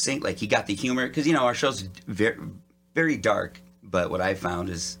succinct, like, he got the humor, because, our show's very, very dark, but what I found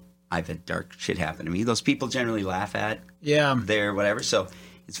is I've had dark shit happen to me. Those people generally laugh at their whatever, so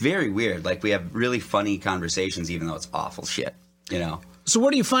it's very weird. Like, we have really funny conversations, even though it's awful shit, So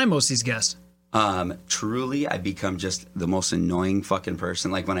where do you find most of these guests? Truly, I become just the most annoying fucking person.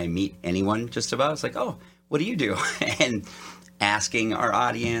 Like, when I meet anyone just about, it's like, oh, what do you do? And asking our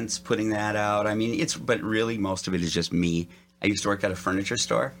audience, putting that out. I mean, but really most of it is just me. I used to work at a furniture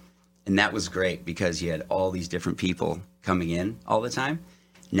store, and that was great because you had all these different people coming in all the time.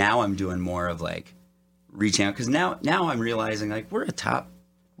 Now I'm doing more of like reaching out, because now I'm realizing like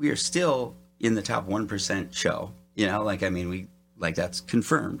we are still in the top 1% show, like, I mean, that's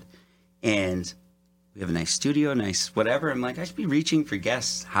confirmed, and we have a nice studio, nice whatever. I'm like, I should be reaching for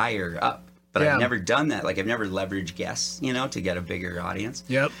guests higher up, but I've never done that. Like, I've never leveraged guests, to get a bigger audience.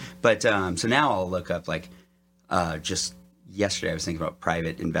 Yep. But so now I'll look up like just. Yesterday, I was thinking about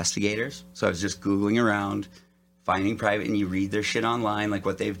private investigators. So I was just Googling around, finding private, and you read their shit online, like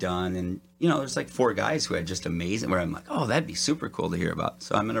what they've done. And, there's like 4 guys who had just amazing, where I'm like, oh, that'd be super cool to hear about.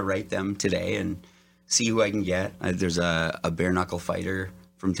 So I'm going to write them today and see who I can get. There's a bare knuckle fighter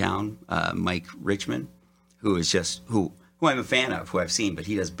from town, Mike Richmond, who is just, who I'm a fan of, who I've seen, but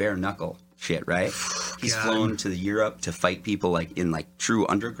he does bare knuckle shit, right? He's flown to Europe to fight people like in like true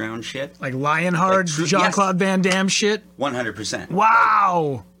underground shit, like Lionheart, like Jean-Claude Van Damme shit. 100%.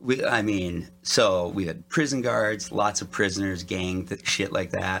 Wow. Like, so we had prison guards, lots of prisoners, gang shit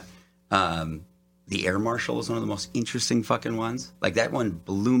like that. The air marshal was one of the most interesting fucking ones. Like, that one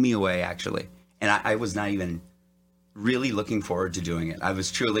blew me away, actually, and I was not even really looking forward to doing it. I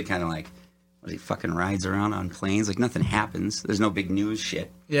was truly kind of like, he fucking rides around on planes, like nothing happens. There's no big news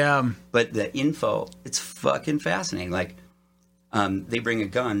shit. Yeah. But the info, it's fucking fascinating. Like, they bring a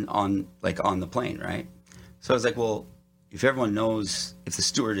gun on the plane, right? So I was like, well, if everyone knows, if the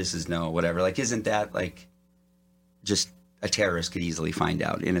stewardesses know, whatever, like, isn't that like just a terrorist could easily find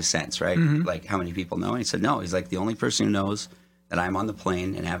out, in a sense, right? Mm-hmm. Like, how many people know? And he said, no. He's like, the only person who knows that I'm on the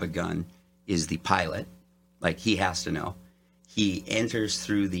plane and have a gun is the pilot. Like, he has to know. He enters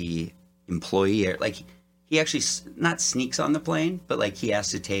through the employee, like, he actually not sneaks on the plane, but like, he has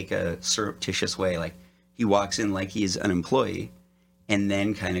to take a surreptitious way. Like, he walks in like he's an employee, and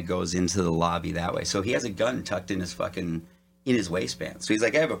then kind of goes into the lobby that way. So he has a gun tucked in his waistband. So he's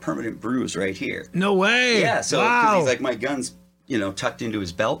like, I have a permanent bruise right here. No way. Yeah. So wow. He's like, my gun's tucked into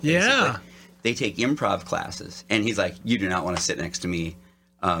his belt. Basically. Yeah. They take improv classes, and he's like, you do not want to sit next to me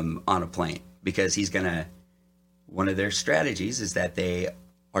on a plane, because he's gonna. One of their strategies is that they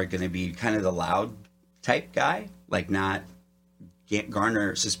are going to be kind of the loud type guy, like not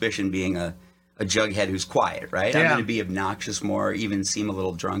garner suspicion being a jughead who's quiet, right? Yeah. I'm going to be obnoxious more, even seem a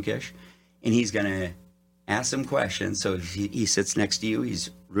little drunkish. And he's going to ask them questions. So if he sits next to you, he's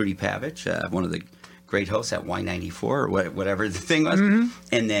Rudy Pavich, one of the great hosts at Y94 or whatever the thing was. Mm-hmm.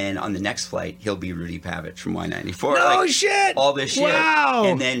 And then on the next flight, he'll be Rudy Pavich from Y94. No like, shit! All this shit. Wow!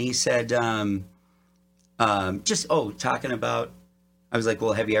 And then he said, talking about, I was like,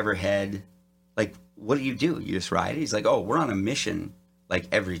 well, have you ever had, like, what do? You just ride? He's like, oh, we're on a mission, like,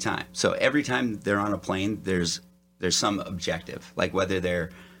 every time. So every time they're on a plane, there's some objective, like whether they're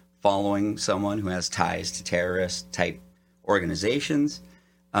following someone who has ties to terrorist type organizations.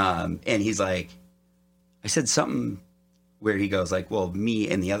 And he's like, I said something where he goes like, well, me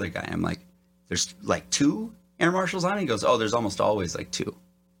and the other guy. I'm like, there's like 2 air marshals on it? He goes, oh, there's almost always like 2.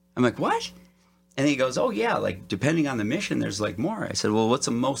 I'm like, what? And he goes, oh, yeah, like depending on the mission, there's like more. I said, well, what's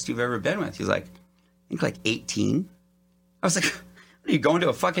the most you've ever been with? He's like, I think like 18. I was like, what, are you going to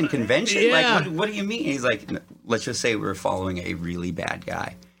a fucking convention? Yeah. Like, what do you mean? He's like, let's just say we're following a really bad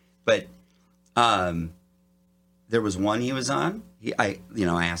guy. But there was one he was on. I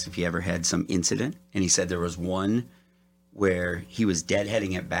asked if he ever had some incident, and he said there was one where he was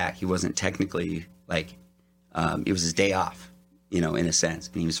deadheading it back. He wasn't technically like, it was his day off, in a sense.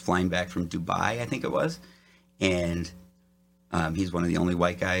 And he was flying back from Dubai, I think it was. And he's one of the only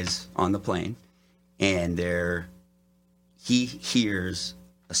white guys on the plane. And he hears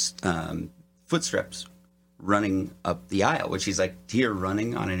footsteps running up the aisle, which he's like, to hear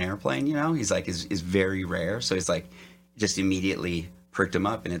running on an airplane, he's like, is very rare. So he's like, just immediately perked him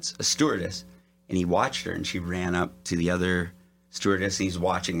up, and it's a stewardess. And he watched her, and she ran up to the other stewardess, and he's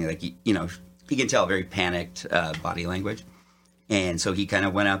watching, like, he can tell very panicked body language. And so he kind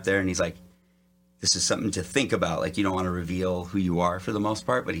of went up there, and he's like, this is something to think about. Like, you don't want to reveal who you are for the most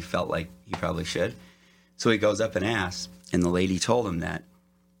part, but he felt like he probably should. So he goes up and asks, and the lady told him that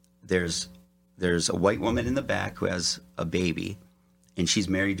there's a white woman in the back who has a baby, and she's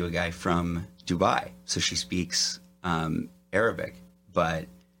married to a guy from Dubai. So she speaks Arabic, but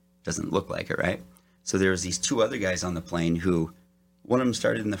doesn't look like it, right? So there was these 2 other guys on the plane who, one of them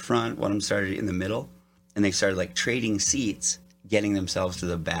started in the front, one of them started in the middle, and they started like trading seats, getting themselves to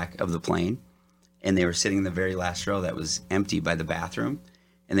the back of the plane. And they were sitting in the very last row that was empty by the bathroom.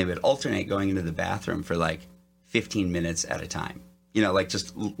 And they would alternate going into the bathroom for like 15 minutes at a time. Like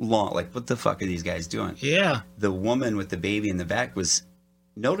just long, like what the fuck are these guys doing? Yeah. The woman with the baby in the back was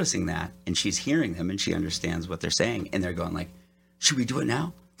noticing that, and she's hearing them, and she understands what they're saying. And they're going like, should we do it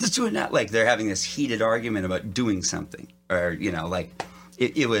now? Let's do it now. Like they're having this heated argument about doing something, or, like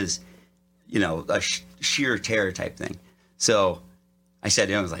it was, a sheer terror type thing. So I said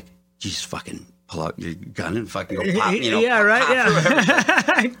to him, I was like, you just fucking pull out your gun and fucking go pop, yeah, right,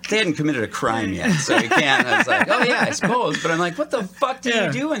 yeah. They hadn't committed a crime yet, so you can't. I was like, oh yeah, I suppose. But I'm like, what the fuck do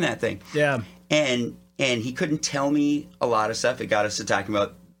you do in that thing? Yeah. And he couldn't tell me a lot of stuff. It got us to talking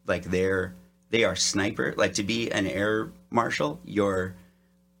about like they are sniper. Like to be an air marshal, your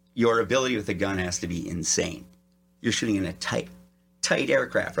ability with a gun has to be insane. You're shooting in a tight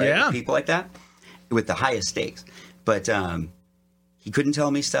aircraft, right? Yeah. With people like that, with the highest stakes. But he couldn't tell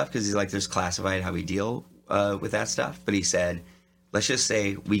me stuff because he's like, there's classified how we deal with that stuff. But he said, let's just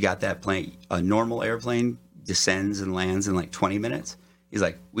say we got that plane, a normal airplane descends and lands in like 20 minutes. He's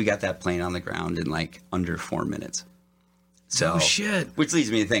like, we got that plane on the ground in like under 4 minutes. So, oh, shit. Which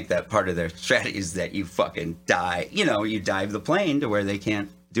leads me to think that part of their strategy is that you fucking die. You dive the plane to where they can't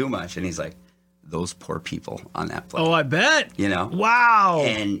do much. And he's like, those poor people on that plane. Oh, I bet. Wow.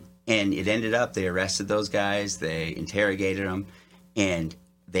 And it ended up, they arrested those guys. They interrogated them. And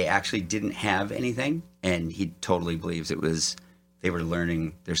they actually didn't have anything. And he totally believes they were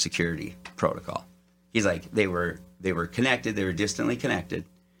learning their security protocol. He's like, they were connected. They were distantly connected.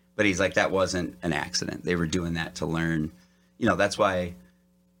 But he's like, that wasn't an accident. They were doing that to learn. That's why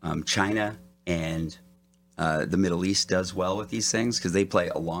China and the Middle East does well with these things, because they play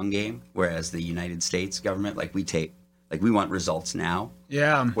a long game, whereas the United States government, we want results now.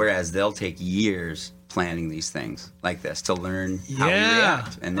 Yeah. Whereas they'll take years planning these things like this to learn how we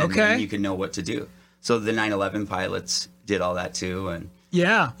react. And then you can know what to do. So the 9/11 pilots did all that too. And we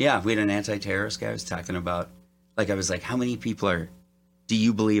had an anti-terrorist guy who was talking about, I was like, how many people do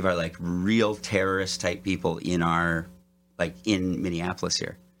you believe are like real terrorist type people in in Minneapolis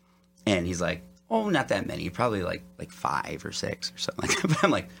here? And he's like, oh, not that many. Probably like 5 or 6 or something like that. But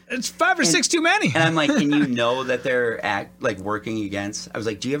I'm like, it's 5 or 6 too many. And I'm like, and that they're working against. I was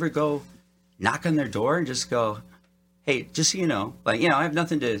like, do you ever go knock on their door and just go, hey, just so you know, I have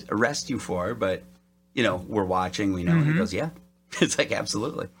nothing to arrest you for, but we're watching. We know. Mm-hmm. And he goes, yeah. It's like,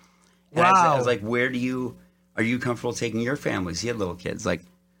 absolutely. And wow. I was like, are you comfortable taking your families? He had little kids. Like,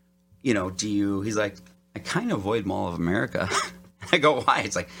 he's like, I kind of avoid Mall of America. I go, why?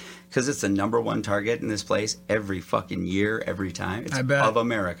 It's like, because it's the #1 target in this place every fucking year, every time. It's of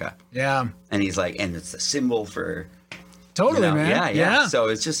America. Yeah. And he's like, and it's the symbol for... Totally, man. Yeah. So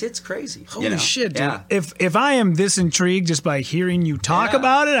it's crazy. Holy shit, dude. Yeah. If I am this intrigued just by hearing you talk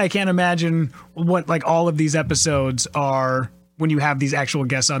about it, I can't imagine what all of these episodes are when you have these actual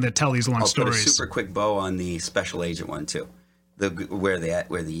guests on that tell these long stories. Put a super quick bow on the special agent one too. Where the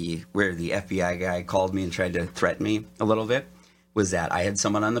FBI guy called me and tried to threaten me a little bit. was that I had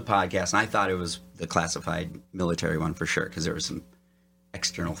someone on the podcast, and I thought it was the classified military one for sure, because there was some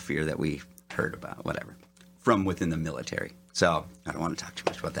external fear that we heard about, whatever, from within the military. So I don't want to talk too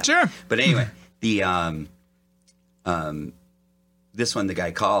much about that. Sure. But anyway, the this one, the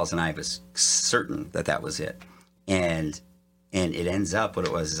guy calls, and I was certain that was it. And it ends up, what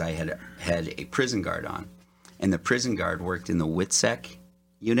it was is I had a prison guard on. And the prison guard worked in the WITSEC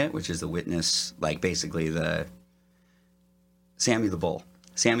unit, which is the witness, like basically the Sammy the Bull.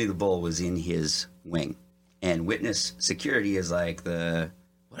 Sammy the Bull was in his wing. And witness security is like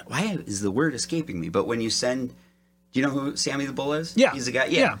why is the word escaping me? But when you send, do you know who Sammy the Bull is? Yeah. He's the guy,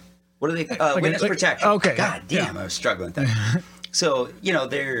 yeah. What are they, witness protection. Okay. God damn, I was struggling with that. So,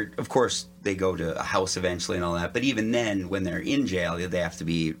 they're, of course, they go to a house eventually and all that. But even then, when they're in jail, they have to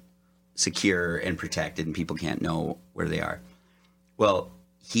be secure and protected, and people can't know where they are. Well,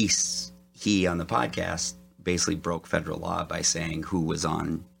 he on the podcast basically broke federal law by saying who was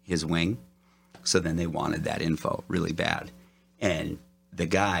on his wing. So then they wanted that info really bad. And the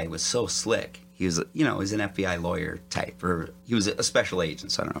guy was so slick. He was, he was an FBI lawyer type, or he was a special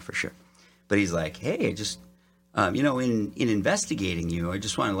agent, so I don't know for sure. But he's like, hey, just... in investigating you, I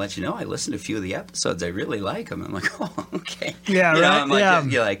just want to let you know I listened to a few of the episodes. I really like them. I'm like, oh, okay. Yeah, right. I'm like, yeah.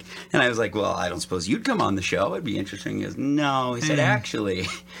 You're like, and I was like, well, I don't suppose you'd come on the show. It'd be interesting. He goes, no. He said, actually,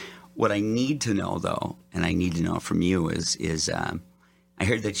 what I need to know though, and I need to know from you is I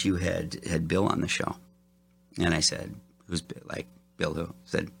heard that you had Bill on the show, and I said, who's Bill? Like Bill who? I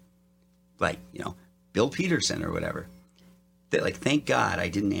said, like Bill Peterson or whatever. That like, thank God I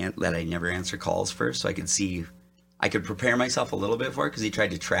never answer calls first, so I could see. I could prepare myself a little bit for it, because he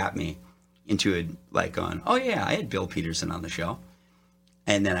tried to trap me into it, like on, oh yeah, I had Bill Peterson on the show.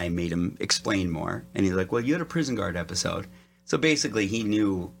 And then I made him explain more. And he's like, well, you had a prison guard episode. So basically he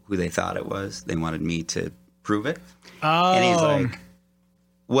knew who they thought it was. They wanted me to prove it. Oh. And he's like,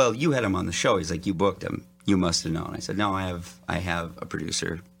 well, you had him on the show. He's like, you booked him. You must have known. I said, no, I have a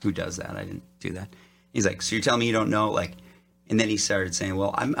producer who does that. I didn't do that. He's like, so you're telling me you don't know? Like, and then he started saying,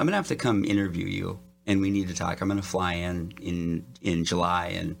 well, I'm going to have to come interview you. And we need to talk. I'm going to fly in July.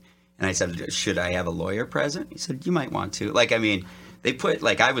 And I said, should I have a lawyer present? He said, you might want to. Like, I mean, they put,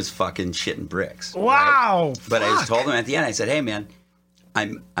 like, I was fucking shitting bricks. Wow. Right? But I just told him at the end, I said, hey, man,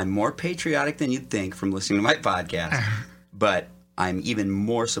 I'm more patriotic than you'd think from listening to my podcast, but I'm even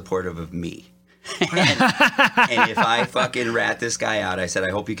more supportive of me. and if I fucking rat this guy out, I said,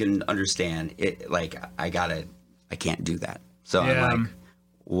 I hope you can understand it. Like, I can't do that. So I'm like,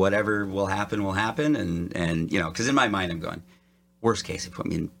 whatever will happen, and because in my mind I'm going, worst case, they put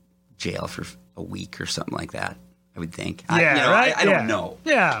me in jail for a week or something like that. I would think. Yeah, right? I don't know.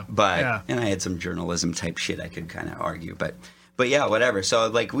 Yeah, but and I had some journalism type shit I could kind of argue, but yeah, whatever. So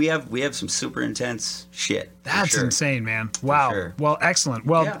like we have some super intense shit. That's insane, man. Wow. Sure. Well, excellent.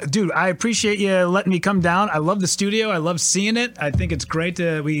 Well, dude, I appreciate you letting me come down. I love the studio. I love seeing it. I think it's great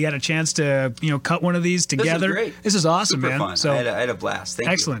we had a chance to cut one of these together. This is great. This is awesome, super man. Fun. So I had a blast. Thank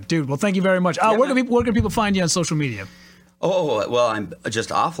you. Excellent, dude. Well, thank you very much. Where can people find you on social media? Oh, well, I'm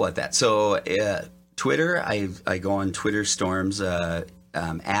just awful at that. So Twitter, I go on Twitter storms at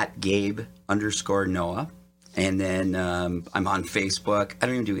Gabe_Noah. And then I'm on Facebook. I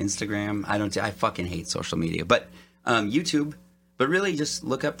don't even do Instagram. I fucking hate social media. But YouTube. But really, just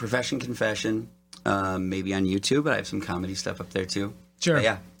look up Profession Confession, maybe on YouTube. But I have some comedy stuff up there too. Sure. But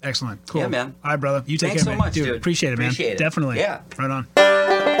yeah. Excellent. Cool. Yeah, man. All right, brother. You take Thanks care, so man. much, dude. Appreciate it, man. Appreciate it. Definitely. Yeah. Right on.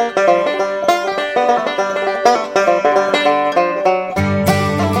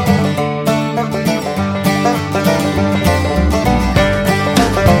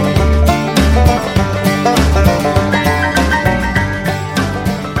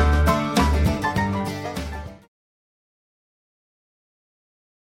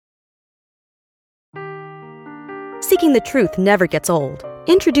 Seeking the truth never gets old.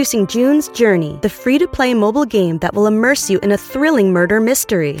 Introducing June's Journey, the free-to-play mobile game that will immerse you in a thrilling murder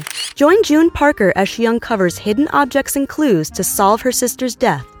mystery. Join June Parker as she uncovers hidden objects and clues to solve her sister's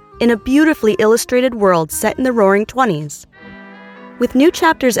death in a beautifully illustrated world set in the Roaring '20s. With new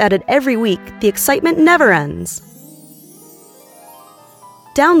chapters added every week, the excitement never ends.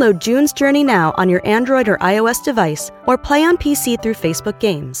 Download June's Journey now on your Android or iOS device, or play on PC through Facebook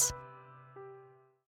Games.